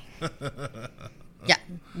okay? Yeah.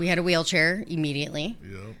 We had a wheelchair immediately.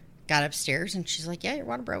 Yep. Got upstairs and she's like, yeah, your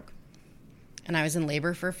water broke. And I was in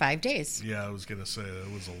labor for 5 days. Yeah, I was going to say,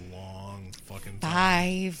 that was a long fucking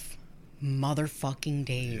time. 5 motherfucking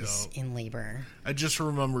days in labor. I just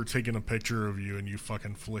remember taking a picture of you and you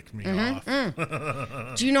fucking flicked me off.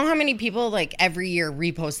 Do you know how many people, like, every year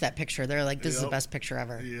repost that picture? They're like, this is the best picture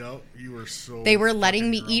ever. Yep, you were so... They were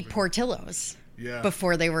letting me eat Portillo's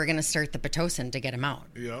before they were going to start the Pitocin to get him out.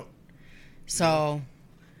 Yep. So,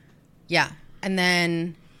 yeah. And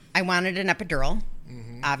then I wanted an epidural,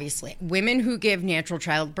 obviously. Women who give natural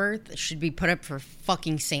childbirth should be put up for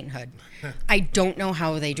fucking sainthood. I don't know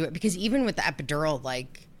how they do it, because even with the epidural,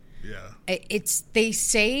 like, they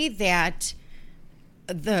say that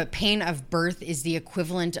the pain of birth is the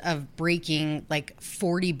equivalent of breaking like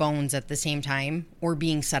 40 bones at the same time or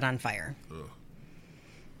being set on fire. Ugh.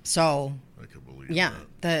 So I could believe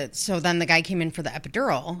that. So then the guy came in for the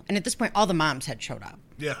epidural, and at this point all the moms had showed up.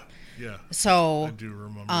 Yeah. So I do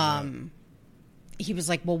remember that. He was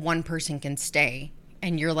like, well, one person can stay.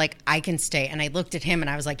 And you're like, I can stay. And I looked at him and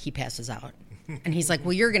I was like, he passes out. And he's like,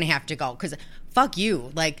 well, you're going to have to go. Because fuck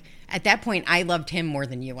you. Like, at that point, I loved him more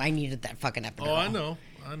than you. I needed that fucking epidural. Oh,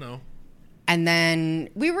 I know. And then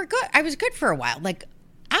we were good. I was good for a while, like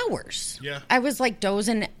hours. Yeah. I was like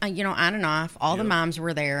dozing, on and off. All the moms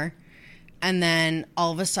were there. And then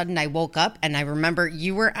all of a sudden I woke up and I remember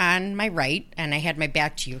you were on my right and I had my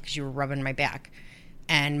back to you because you were rubbing my back.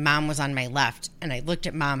 And mom was on my left. And I looked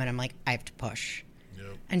at mom and I'm like, I have to push.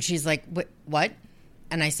 Yep. And she's like, what?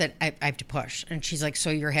 And I said, I have to push. And she's like, so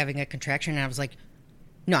you're having a contraction? And I was like,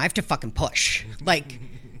 no, I have to fucking push. Like,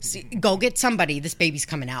 see, go get somebody. This baby's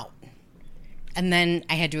coming out. And then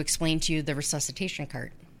I had to explain to you the resuscitation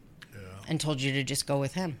cart. And told you to just go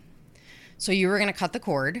with him. So you were going to cut the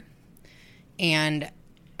cord. And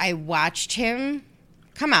I watched him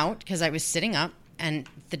come out because I was sitting up. And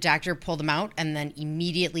the doctor pulled him out and then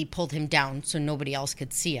immediately pulled him down so nobody else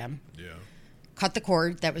could see him. Yeah. Cut the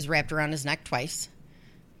cord that was wrapped around his neck twice.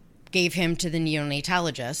 Gave him to the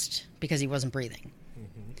neonatologist because he wasn't breathing.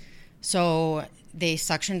 Mm-hmm. So they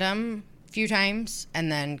suctioned him a few times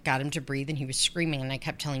and then got him to breathe, and he was screaming, and I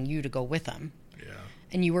kept telling you to go with him. Yeah.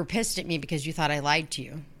 And you were pissed at me because you thought I lied to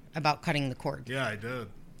you about cutting the cord. Yeah, I did.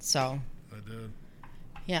 So. I did.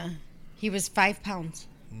 Yeah. He was 5 pounds.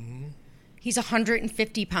 Mm-hmm. He's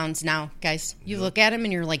 150 pounds now, guys. You look at him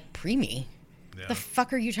and you're like, preemie. Yeah. The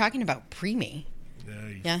fuck are you talking about? Preemie.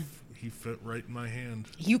 Yeah. He fit right in my hand.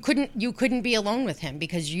 You couldn't be alone with him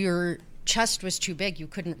because your chest was too big. You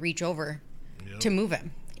couldn't reach over to move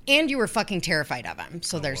him. And you were fucking terrified of him.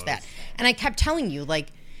 So there's that. And I kept telling you, like,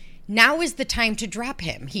 now is the time to drop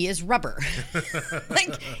him. He is rubber.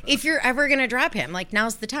 Like, if you're ever going to drop him, like,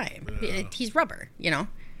 now's the time. Yeah. He's rubber,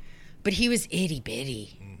 But he was itty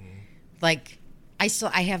bitty. Mm-hmm. Like, I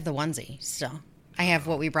have the onesie still. I have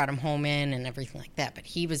what we brought him home in and everything like that. But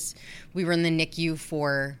we were in the NICU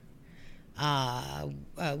for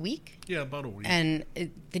a week. Yeah, about a week. And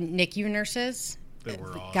the NICU nurses, they were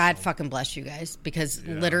awesome. God fucking bless you guys. Because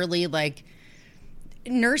literally, like,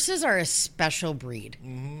 nurses are a special breed.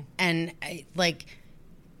 Mm-hmm. And,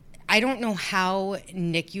 I don't know how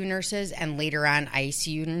NICU nurses and later on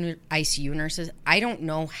ICU nurses, I don't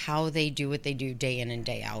know how they do what they do day in and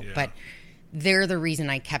day out. Yeah. But they're the reason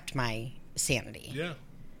I kept my sanity. Yeah.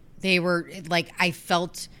 They were, like, I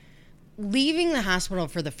felt leaving the hospital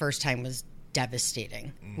for the first time was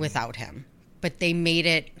devastating without him. But they made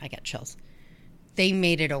it, I got chills. They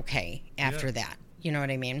made it okay after that. You know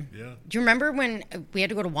what I mean? Yeah. Do you remember when we had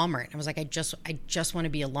to go to Walmart? I was like, I just want to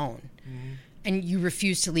be alone. Mm-hmm. And you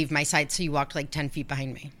refused to leave my side, so you walked like 10 feet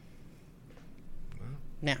behind me.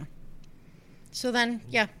 Yeah. So then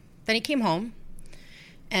he came home,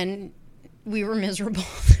 and we were miserable.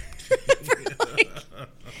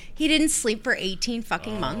 He didn't sleep for 18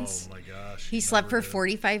 fucking months. Oh, my gosh. He slept for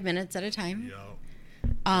 45 minutes at a time.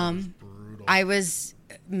 Yeah. Brutal. I was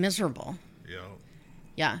miserable. Yeah.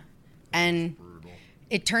 Yeah. And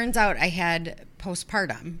it turns out I had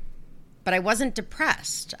postpartum. But I wasn't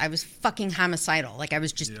depressed. I was fucking homicidal. Like, I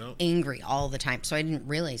was just angry all the time. So I didn't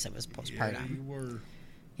realize it was postpartum. Yeah, you were.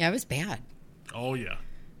 Yeah, it was bad. Oh, yeah.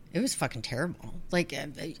 It was fucking terrible. Like,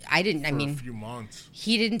 I didn't, For a few months.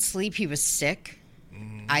 He didn't sleep. He was sick.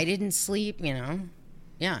 Mm-hmm. I didn't sleep,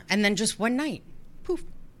 Yeah. And then just one night, poof,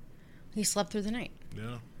 he slept through the night.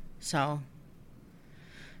 Yeah. So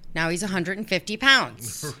now he's 150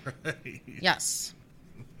 pounds. Right. Yes.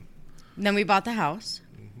 And then we bought the house.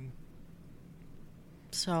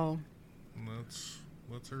 So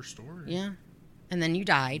that's her story. Yeah. And then you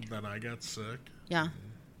died. Then I got sick. Yeah.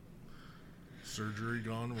 Surgery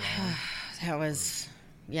gone wrong. That was,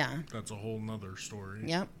 That's a whole nother story.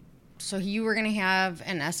 Yep. So you were going to have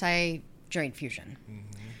an SI joint fusion.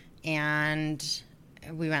 Mm-hmm. and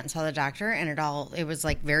we went and saw the doctor, and it was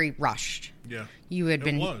like very rushed. Yeah. You had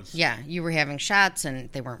been, it was. Yeah, you were having shots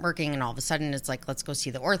and they weren't working, and all of a sudden it's like, let's go see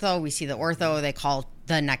the ortho. We see the ortho, they call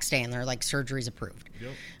the next day and they're like, surgery's approved.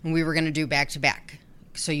 Yep. And we were going to do back to back.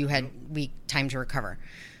 So you had time to recover.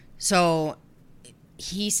 So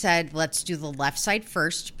he said, let's do the left side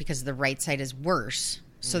first because the right side is worse.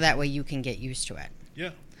 So that way you can get used to it. Yeah.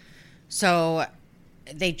 So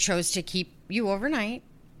they chose to keep you overnight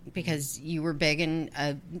because you were big and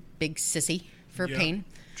a big sissy for pain.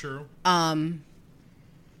 True.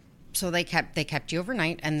 So they kept you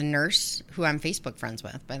overnight, and the nurse, who I'm Facebook friends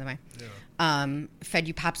with, by the way, fed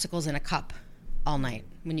you popsicles in a cup all night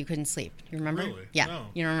when you couldn't sleep. You remember? Really? Yeah. No.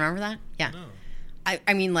 You don't remember that? Yeah. No.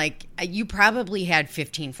 I mean, like, you probably had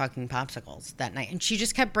 15 fucking popsicles that night, and she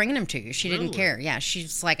just kept bringing them to you. She didn't care. Yeah,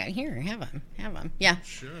 she's like, here, have them. Yeah.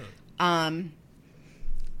 Shit.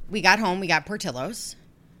 We got home. We got Portillo's.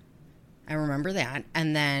 I remember that.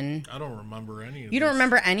 And then... I don't remember any of this. You don't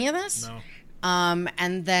remember any of this? No.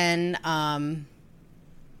 And then...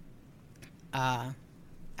 I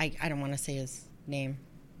don't want to say his name.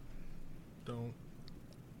 Don't.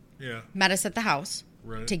 Yeah. Met us at the house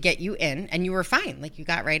to get you in, and you were fine. Like, you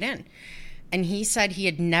got right in. And he said he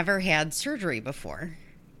had never had surgery before.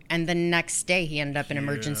 And the next day, he ended up in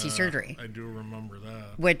emergency surgery. I do remember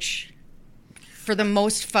that. Which, for the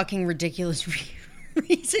most fucking ridiculous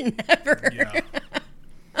reason ever. Yeah.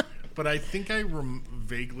 But I think I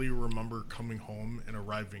vaguely remember coming home and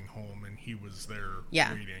arriving home, and he was there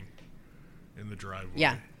waiting in the driveway.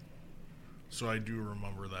 Yeah. So I do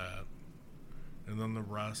remember that. And then the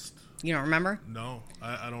rest... You don't remember? No.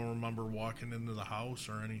 I don't remember walking into the house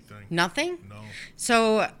or anything. Nothing? No.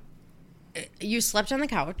 So, you slept on the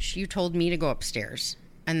couch. You told me to go upstairs.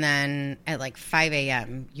 And then at like 5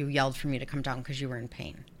 a.m., you yelled for me to come down because you were in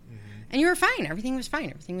pain. Mm-hmm. And you were fine. Everything was fine.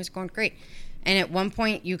 Everything was going great. And at one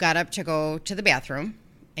point, you got up to go to the bathroom.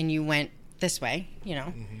 And you went this way, you know.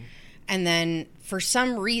 Mm-hmm. And then, for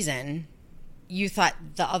some reason, you thought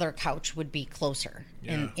the other couch would be closer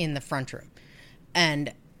in the front room.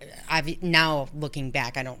 And now looking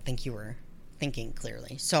back, I don't think you were thinking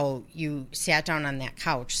clearly. So you sat down on that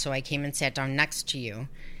couch. So I came and sat down next to you,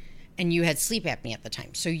 and you had sleep apnea at the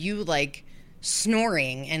time. So you like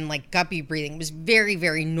snoring and like guppy breathing was very,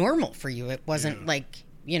 very normal for you. It wasn't like,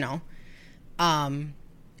 you know, and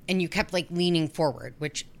you kept like leaning forward,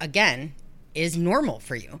 which again is normal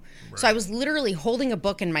for you. Right. So I was literally holding a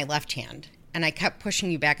book in my left hand, and I kept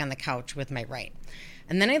pushing you back on the couch with my right.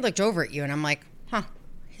 And then I looked over at you, and I'm like,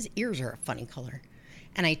 his ears are a funny color.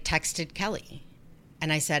 And I texted Kelly,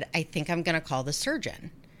 and I said, I think I'm going to call the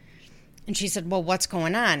surgeon. And she said, well, what's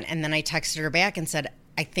going on? And then I texted her back and said,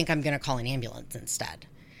 I think I'm going to call an ambulance instead.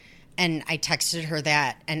 And I texted her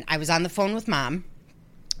that, and I was on the phone with Mom,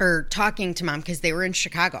 or talking to Mom, because they were in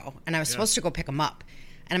Chicago, and I was supposed to go pick them up.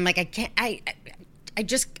 And I'm like, I can't, I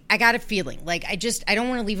got a feeling. Like, I don't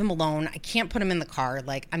want to leave him alone. I can't put him in the car.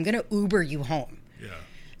 Like, I'm going to Uber you home. Yeah.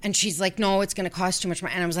 And she's like, no, it's going to cost too much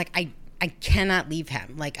money. And I was like, I cannot leave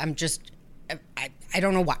him. Like, I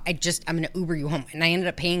don't know why. I'm going to Uber you home. And I ended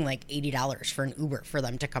up paying like $80 for an Uber for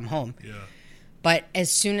them to come home. Yeah. But as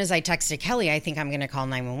soon as I texted Kelly, I think I'm going to call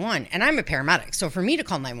 911. And I'm a paramedic. So for me to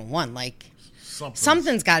call 911, like,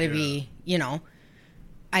 something's got to be, you know.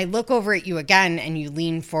 I look over at you again, and you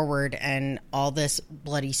lean forward, and all this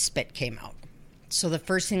bloody spit came out. So the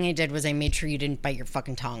first thing I did was I made sure you didn't bite your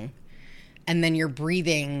fucking tongue. And then your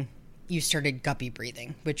breathing, you started guppy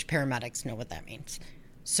breathing, which paramedics know what that means.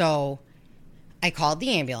 So I called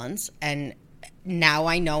the ambulance, and now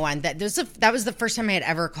I know that was the first time I had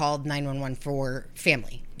ever called 911 for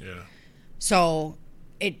family. Yeah. So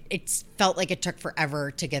it felt like it took forever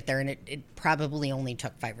to get there, and it probably only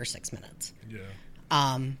took 5 or 6 minutes. Yeah.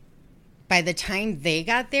 By the time they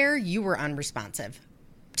got there, you were unresponsive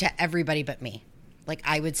to everybody but me. Like,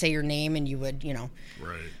 I would say your name, and you would, you know.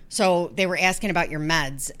 Right. So they were asking about your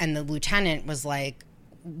meds, and the lieutenant was like,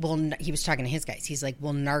 well, he was talking to his guys. He's like,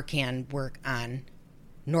 will Narcan work on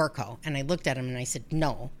Norco? And I looked at him, and I said,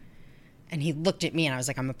 no. And he looked at me, and I was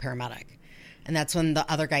like, I'm a paramedic. And that's when the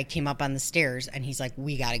other guy came up on the stairs, and he's like,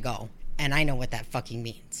 we got to go. And I know what that fucking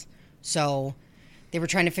means. So they were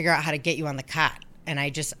trying to figure out how to get you on the cot. And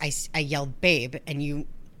I yelled, babe, and you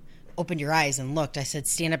opened your eyes and looked. I said,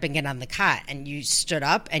 stand up and get on the cot. And you stood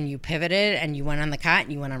up, and you pivoted, and you went on the cot,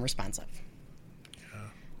 and you went unresponsive. Yeah.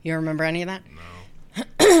 You remember any of that?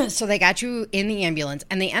 No. So they got you in the ambulance,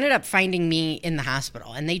 and they ended up finding me in the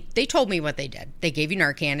hospital. And they told me what they did. They gave you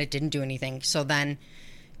Narcan. It didn't do anything. So then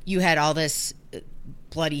you had all this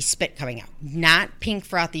bloody spit coming out. Not pink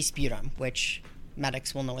frothy sputum, which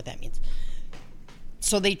medics will know what that means.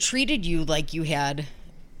 So they treated you like you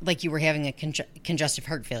were having a congestive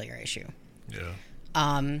heart failure issue. Yeah.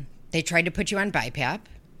 They tried to put you on BiPAP.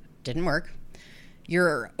 Didn't work.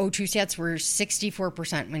 Your O2 sats were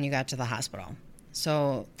 64% when you got to the hospital.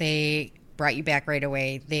 So they brought you back right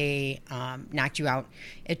away. They knocked you out.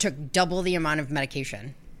 It took double the amount of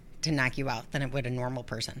medication to knock you out than it would a normal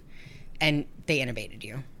person. And they intubated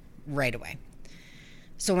you right away.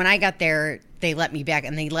 So when I got there, they let me back,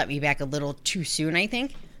 and they let me back a little too soon, I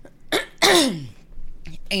think.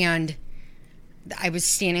 And I was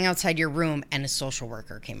standing outside your room, and a social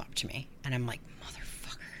worker came up to me. And I'm like,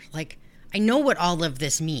 motherfucker. Like, I know what all of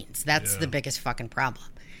this means. That's the biggest fucking problem.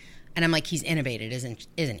 And I'm like, he's intubated, isn't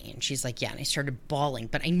he? And she's like, yeah. And I started bawling.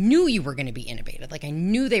 But I knew you were going to be intubated. Like, I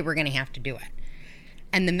knew they were going to have to do it.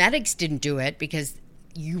 And the medics didn't do it because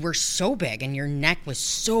you were so big and your neck was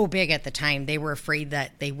so big at the time. They were afraid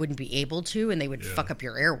that they wouldn't be able to, and they would fuck up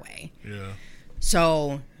your airway. Yeah.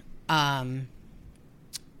 So, an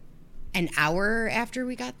hour after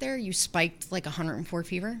we got there, you spiked like 104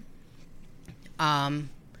 fever. I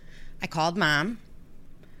called Mom.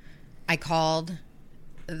 I called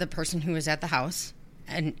the person who was at the house,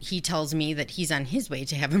 and he tells me that he's on his way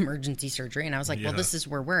to have emergency surgery. And I was like, well, this is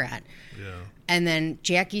where we're at. Yeah. And then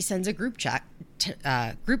Jackie sends a group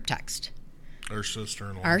text. Our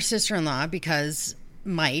sister-in-law, because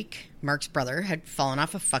Mark's brother, had fallen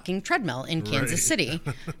off a fucking treadmill in Kansas City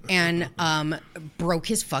and broke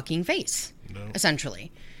his fucking face,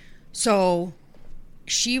 essentially. So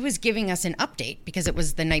she was giving us an update because it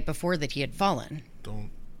was the night before that he had fallen.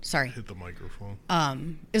 Sorry. Hit the microphone.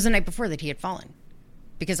 It was the night before that he had fallen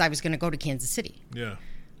because I was going to go to Kansas City. Yeah.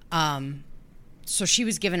 So she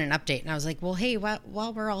was given an update, and I was like, well, hey,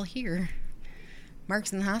 while we're all here,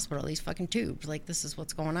 Mark's in the hospital. He's fucking tubed. Like, this is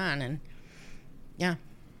what's going on. And, yeah.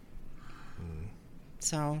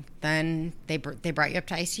 So then they brought you up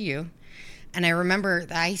to ICU. And I remember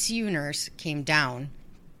the ICU nurse came down,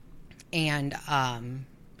 and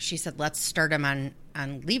she said, let's start him on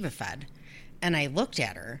Levophed. And I looked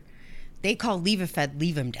at her. They call Levophed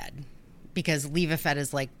leave him dead because Levophed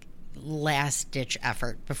is like last-ditch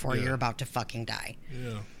effort before you're about to fucking die.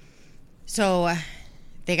 Yeah. So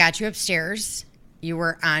they got you upstairs. You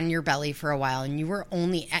were on your belly for a while, and you were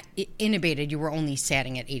only intubated. You were only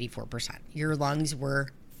satting at 84%. Your lungs were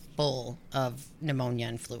full of pneumonia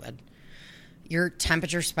and fluid. Your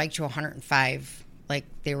temperature spiked to 105. Like,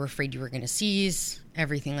 they were afraid you were going to seize,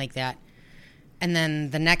 everything like that. And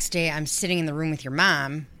then the next day, I'm sitting in the room with your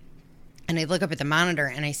mom, and I look up at the monitor,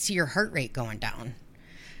 and I see your heart rate going down.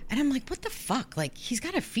 And I'm like, what the fuck? Like, he's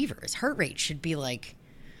got a fever. His heart rate should be like,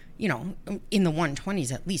 you know, in the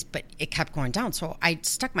 120s at least, but it kept going down. So I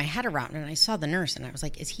stuck my head around, and I saw the nurse, and I was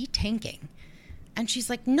like, is he tanking? And she's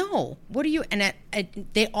like, no, what are you? And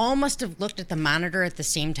they all must have looked at the monitor at the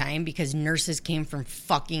same time because nurses came from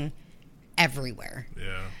fucking everywhere.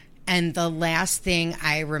 Yeah. And the last thing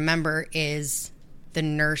I remember is the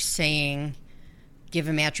nurse saying, give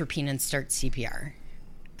him atropine and start CPR.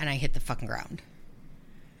 And I hit the fucking ground.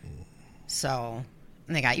 So,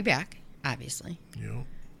 and they got you back, obviously. Yeah.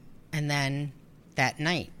 And then that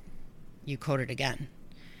night, you coded again.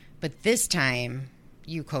 But this time,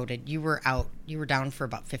 you coded. You were out. You were down for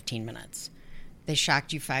about 15 minutes. They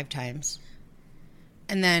shocked you 5 times.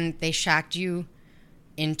 And then they shocked you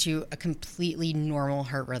into a completely normal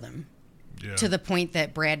heart rhythm. Yeah. To the point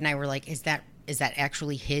that Brad and I were like, is that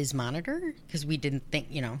actually his monitor? Because we didn't think,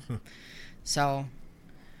 you know. So,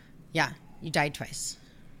 yeah, you died twice.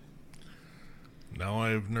 Now I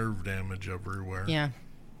have nerve damage everywhere. Yeah.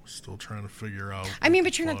 Still trying to figure out. I mean,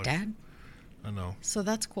 but you're not dead. I know. So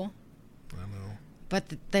that's cool. I know.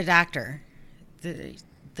 But the doctor, the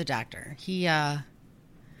doctor, he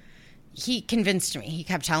convinced me. He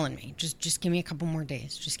kept telling me, just give me a couple more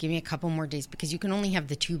days. Just give me a couple more days because you can only have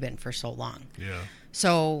the tube in for so long. Yeah.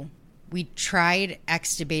 So we tried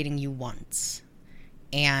extubating you once,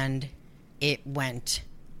 and it went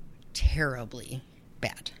terribly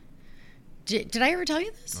bad. Did I ever tell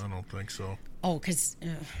you this? I don't think so. Oh, because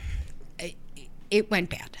it went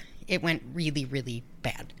bad. It went really, really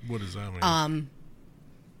bad. What does that mean?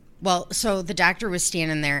 Well, so the doctor was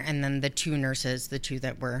standing there, and then the 2 nurses, the 2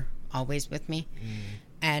 that were always with me,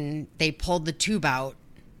 and they pulled the tube out,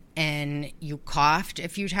 and you coughed a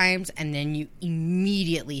few times, and then you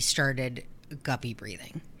immediately started guppy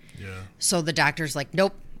breathing. Yeah. So the doctor's like,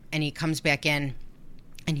 nope, and he comes back in.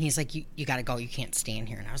 And he's like, you got to go. You can't stay in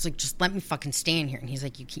here. And I was like, just let me fucking stay in here. And he's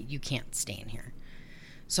like, you can't stay in here.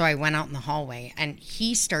 So I went out in the hallway, and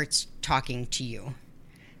he starts talking to you.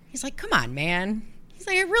 He's like, come on, man. He's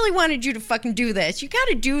like, I really wanted you to fucking do this. You got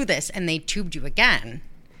to do this. And they tubed you again.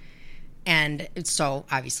 And so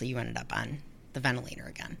obviously you ended up on the ventilator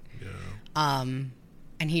again. Yeah.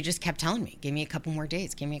 And he just kept telling me, give me a couple more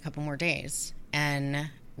days, give me a couple more days.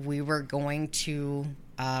 And we were going to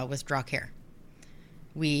withdraw care.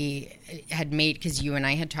 We had made, because you and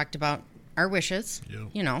I had talked about our wishes,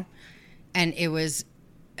 you know, and it was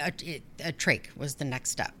a trach was the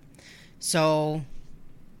next step. So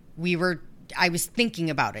I was thinking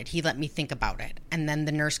about it. He let me think about it. And then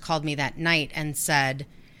the nurse called me that night and said,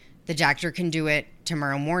 the doctor can do it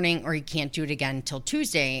tomorrow morning or he can't do it again till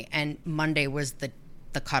Tuesday. And Monday was the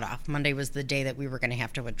cutoff. Monday was the day that we were going to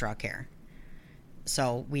have to withdraw care.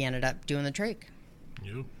 So we ended up doing the trach.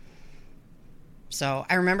 Yep. So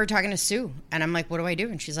I remember talking to Sue, and I'm like, what do I do?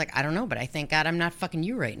 And she's like, I don't know, but I thank God I'm not fucking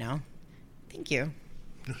you right now. Thank you.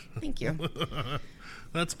 Thank you.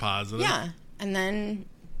 That's positive. Yeah. And then,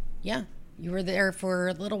 yeah, you were there for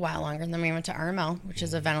a little while longer, and then we went to RML, which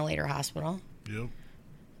is a ventilator hospital. Yep.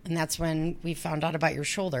 And that's when we found out about your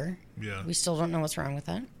shoulder. Yeah. We still don't know what's wrong with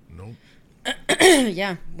that. Nope.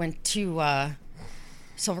 Yeah. Went to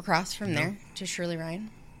Silver Cross from there to Shirley Ryan.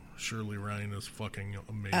 Shirley Ryan is fucking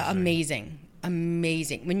amazing.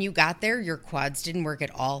 Amazing. When you got there, your quads didn't work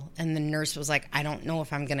at all. And the nurse was like, I don't know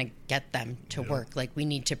if I'm going to get them to work. Like, we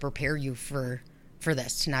need to prepare you for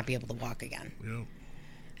this to not be able to walk again. Yep.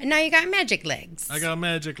 And now you got magic legs. I got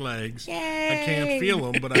magic legs. Yay. I can't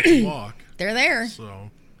feel them, but I can walk. They're there.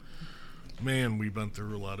 So, man, we've been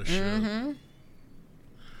through a lot of shit. Mm-hmm.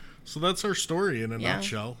 So that's our story in a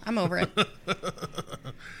nutshell. I'm over it.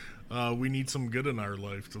 We need some good in our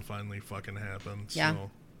life to finally fucking happen. Yeah.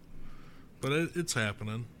 So. But it's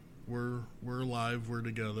happening. We're alive. We're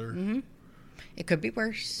together. Mm-hmm. It could be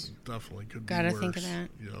worse. Definitely could Gotta be worse. think of that.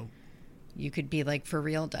 Yep. You could be like for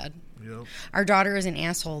real dead. Yep. Our daughter is an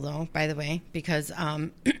asshole though, by the way, because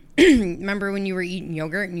remember when you were eating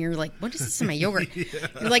yogurt and you're like, what is this in my yogurt? Yeah.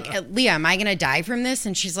 You're like, Leah, am I going to die from this?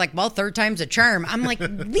 And she's like, well, third time's a charm. I'm like,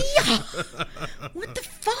 Leah, what the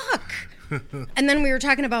fuck? And then we were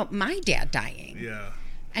talking about my dad dying. Yeah.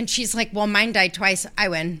 And she's like, well, mine died twice. I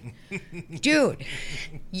went, dude,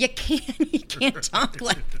 you can't talk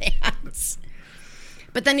like that.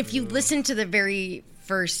 But then if you listen to the very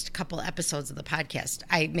first couple episodes of the podcast,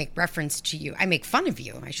 I make reference to you. I make fun of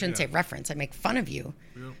you. I shouldn't say reference. I make fun of you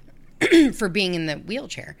for being in the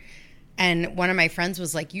wheelchair. And one of my friends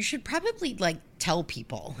was like, you should probably like tell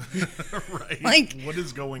people. Right. Like, what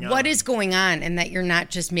is going on? What is going on, and that you're not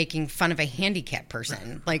just making fun of a handicapped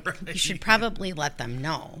person. Like, you should probably let them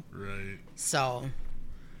know. Right. So.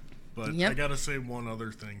 But I got to say one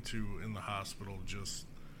other thing, too, in the hospital. Just,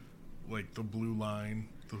 like, the blue line,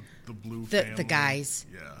 the blue family. The guys.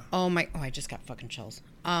 Yeah. Oh, I just got fucking chills.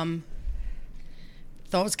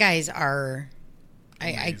 Those guys are.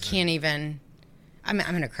 I can't even. I'm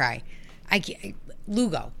going to cry.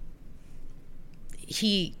 Lugo.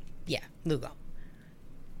 Lugo.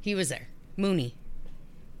 He was there. Mooney.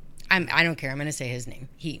 I don't care. I'm going to say his name.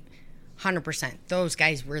 100%. Those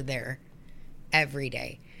guys were there every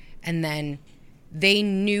day. And then they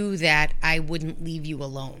knew that I wouldn't leave you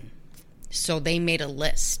alone. So they made a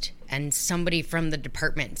list. And somebody from the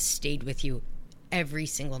department stayed with you every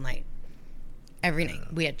single night. Every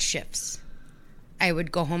night. We had shifts. I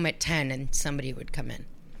would go home at 10 and somebody would come in.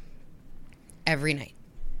 Every night.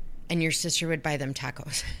 And your sister would buy them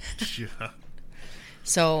tacos. Yeah.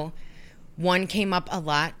 So one came up a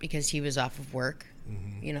lot because he was off of work,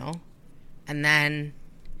 And then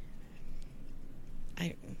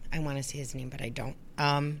I want to say his name, but I don't.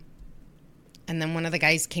 And then one of the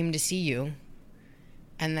guys came to see you,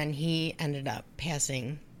 and then he ended up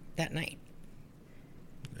passing that night.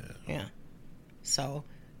 Yeah. So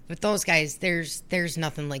with those guys, there's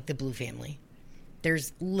nothing like the Blue family.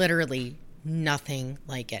 There's literally nothing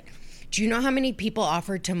like it. Do you know how many people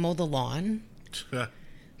offered to mow the lawn?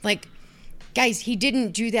 Like, guys, he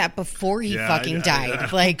didn't do that before he died. Yeah.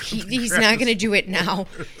 Like, he's not going to do it now.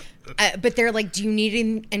 But they're like, do you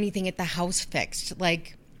need anything at the house fixed?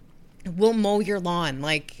 Like, we'll mow your lawn.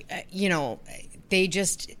 Like, they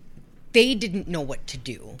didn't know what to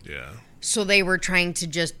do. Yeah. So they were trying to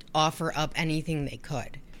just offer up anything they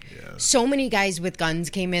could. Yeah. So many guys with guns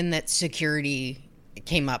came in that security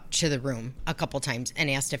came up to the room a couple times and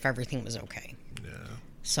asked if everything was okay. Yeah.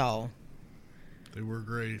 So they were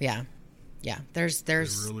great. Yeah. Yeah. There's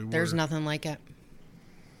nothing like it.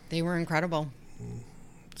 They were incredible.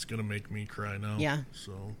 It's gonna make me cry now. Yeah.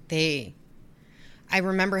 So I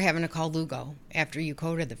remember having to call Lugo after you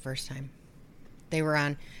coded the first time. They were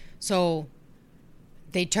on. So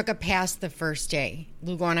they took a pass the first day.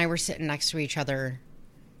 Lugo and I were sitting next to each other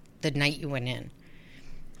the night you went in.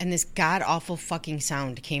 And this god-awful fucking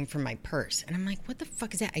sound came from my purse. And I'm like, what the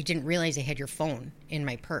fuck is that? I didn't realize I had your phone in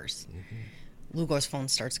my purse. Mm-hmm. Lugo's phone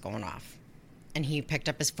starts going off. And he picked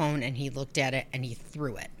up his phone and he looked at it and he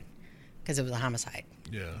threw it. Because it was a homicide.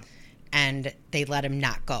 Yeah. And they let him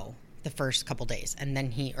not go the first couple days. And then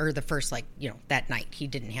the first, that night, he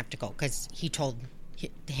didn't have to go. Because he told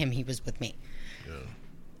him he was with me. Yeah.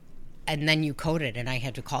 And then you coded, and I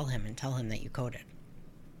had to call him and tell him that you coded.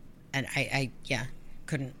 And I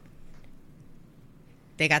couldn't.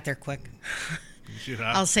 They got there quick.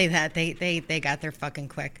 Yeah. I'll say that. They got there fucking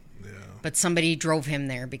quick. Yeah. But somebody drove him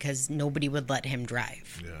there because nobody would let him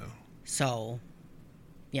drive. Yeah. So,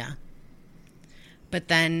 yeah. But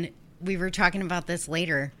then we were talking about this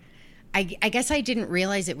later. I guess I didn't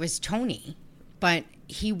realize it was Tony, but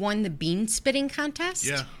he won the bean spitting contest.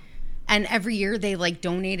 Yeah. And every year they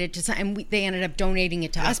donate it to some, and they ended up donating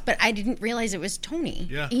it to us, but I didn't realize it was Tony.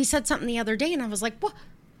 Yeah. He said something the other day and I was like, what?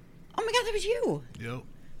 Oh my God, that was you. Yep.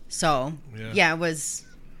 So, it was,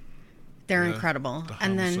 they're incredible. The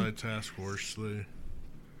Homicide Task Force.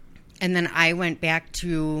 And then I went back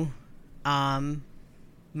to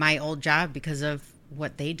my old job because of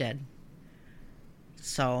what they did.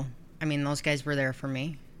 So, I mean, those guys were there for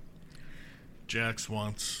me. Jax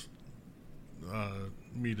wants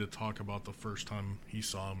me to talk about the first time he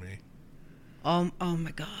saw me. Oh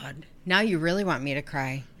my God. Now you really want me to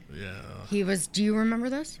cry. Yeah. Do you remember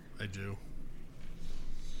this? I do.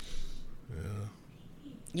 Yeah.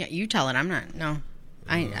 Yeah, you tell it. I'm not. No.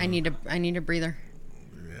 I need a breather.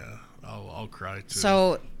 Yeah. I'll cry too.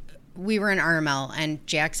 So we were in RML and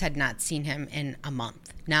Jax had not seen him in a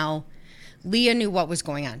month. Now, Leah knew what was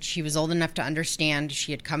going on. She was old enough to understand.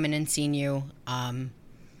 She had come in and seen you.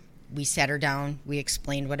 We sat her down. We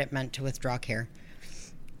explained what it meant to withdraw care.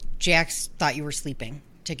 Jax thought you were sleeping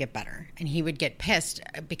to get better. And he would get pissed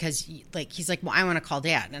because, he's like, well, I want to call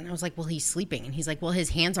Dad. And I was like, well, he's sleeping. And he's like, well,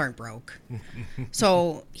 his hands aren't broke.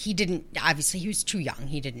 So he didn't, obviously, he was too young.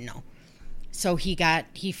 He didn't know. So he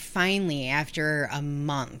finally, after a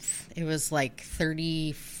month, it was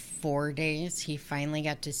 34 days, he finally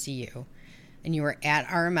got to see you. And you were at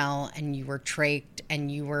RML and you were trached and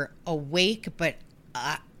you were awake, but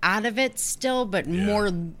out of it still, but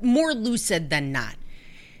more lucid than not.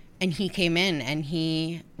 And he came in and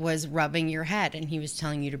he was rubbing your head and he was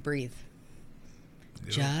telling you to breathe.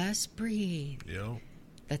 Yep. Just breathe. Yep.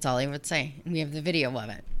 That's all he would say. And we have the video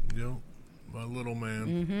of it. Yep. My little man.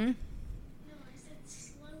 Mm-hmm. No, I said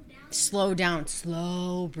slow down. Slow down.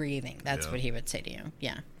 Slow breathing. That's what he would say to you.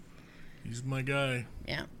 Yeah. He's my guy.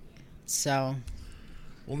 Yeah. So.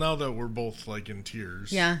 Well, now that we're both in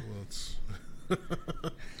tears. Yeah.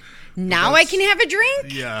 Now I can have a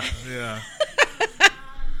drink? Yeah, yeah.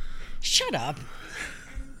 Shut up.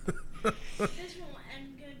 This won't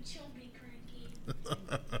end good. She'll be cranky.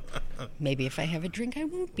 Maybe if I have a drink, I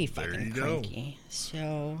won't be fucking cranky. Go.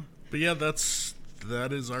 So. But yeah, that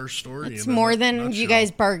is our story. It's more than you guys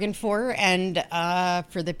bargained for. And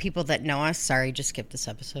for the people that know us, sorry, just skip this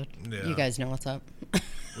episode. Yeah. You guys know what's up.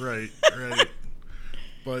 Right.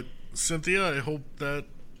 But Cynthia, I hope that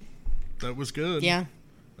was good. Yeah.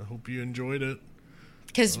 I hope you enjoyed it.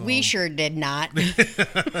 Because we sure did not.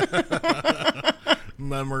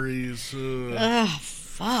 Memories.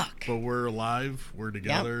 Fuck. But we're alive. We're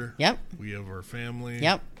together. Yep. We have our family.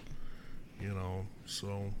 Yep.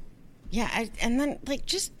 So. Yeah, and then,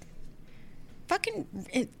 just fucking,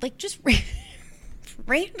 just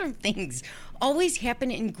random things always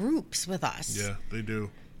happen in groups with us. Yeah, they do.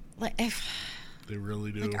 They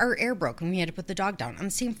really do. Our air broke and we had to put the dog down on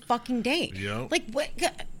the same fucking day. Yeah. What?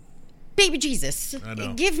 Baby Jesus. I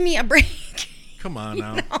know. Give me a break. Come on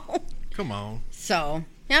now. Come on. So,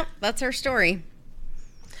 yep, that's our story.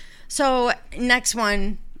 So, next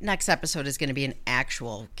episode is going to be an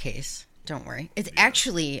actual case. Don't worry. It's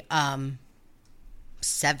actually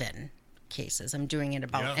 7 cases. I'm doing it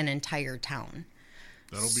about an entire town.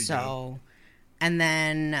 That'll be good. And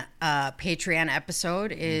then Patreon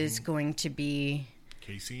episode is going to be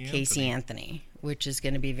Casey Anthony, which is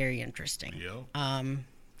going to be very interesting. Yeah.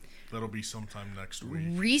 That'll be sometime next week.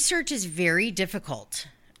 Research is very difficult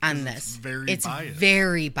on this. It's biased.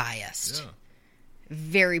 Very biased. Yeah.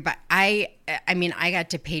 Very biased. I mean, I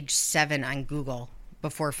got to page 7 on Google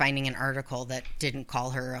before finding an article that didn't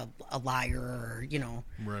call her a liar or,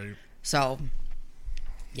 Right. So,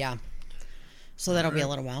 yeah. So that'll be a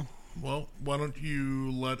little while. Well, why don't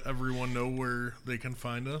you let everyone know where they can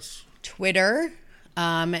find us? Twitter,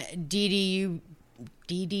 DDUP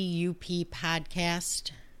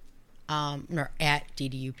Podcast, or at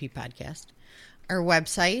DDUP Podcast. Our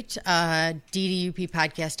website,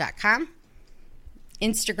 DDUPpodcast.com.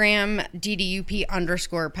 Instagram,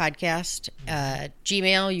 DDUP_podcast.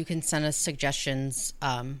 Gmail, you can send us suggestions,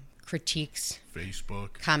 critiques.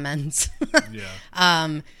 Facebook. Comments.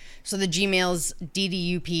 Yeah. So the Gmail's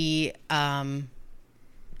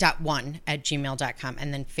DDUP.1@gmail.com.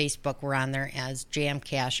 And then Facebook, we're on there as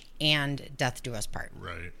JamCash and Death Do Us Part.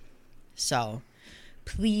 Right. So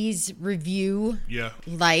please review, Yeah.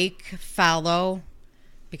 like, follow,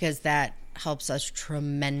 because that helps us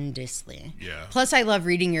tremendously. Yeah. Plus, I love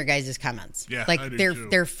reading your guys' comments. Yeah, like I do they're too.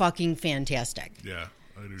 they're fucking fantastic. Yeah,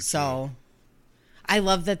 I do. So I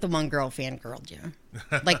love that the one girl fangirled you.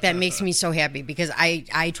 Like, that makes me so happy, because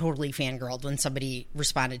I totally fangirled when somebody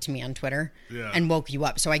responded to me on Twitter and woke you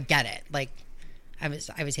up. So I get it. Like, I was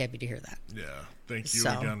happy to hear that. Yeah. Thank you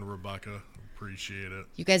again, Rebecca. Appreciate it.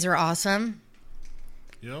 You guys are awesome.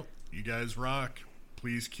 Yep. You guys rock.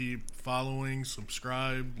 Please keep following,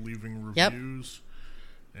 subscribe, leaving reviews.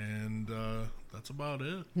 And that's about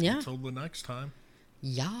it. Yeah. Until the next time.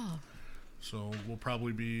 Yeah. So we'll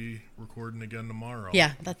probably be recording again tomorrow.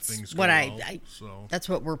 Yeah, that's what that's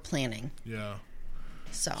what we're planning. Yeah.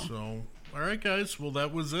 So all right, guys. Well,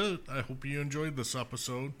 that was it. I hope you enjoyed this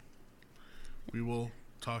episode. We will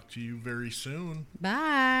talk to you very soon.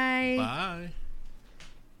 Bye. Bye.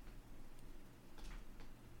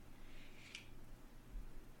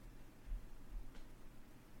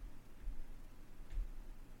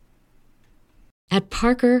 At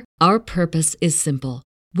Parker, our purpose is simple.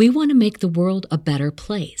 We want to make the world a better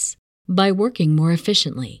place by working more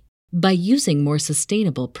efficiently, by using more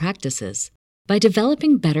sustainable practices, by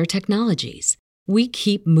developing better technologies. We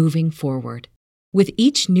keep moving forward. With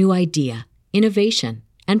each new idea, innovation,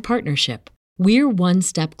 and partnership, we're one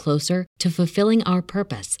step closer to fulfilling our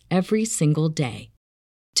purpose every single day.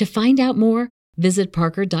 To find out more, visit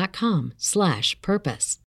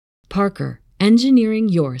parker.com/purpose. Parker, engineering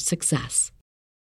your success.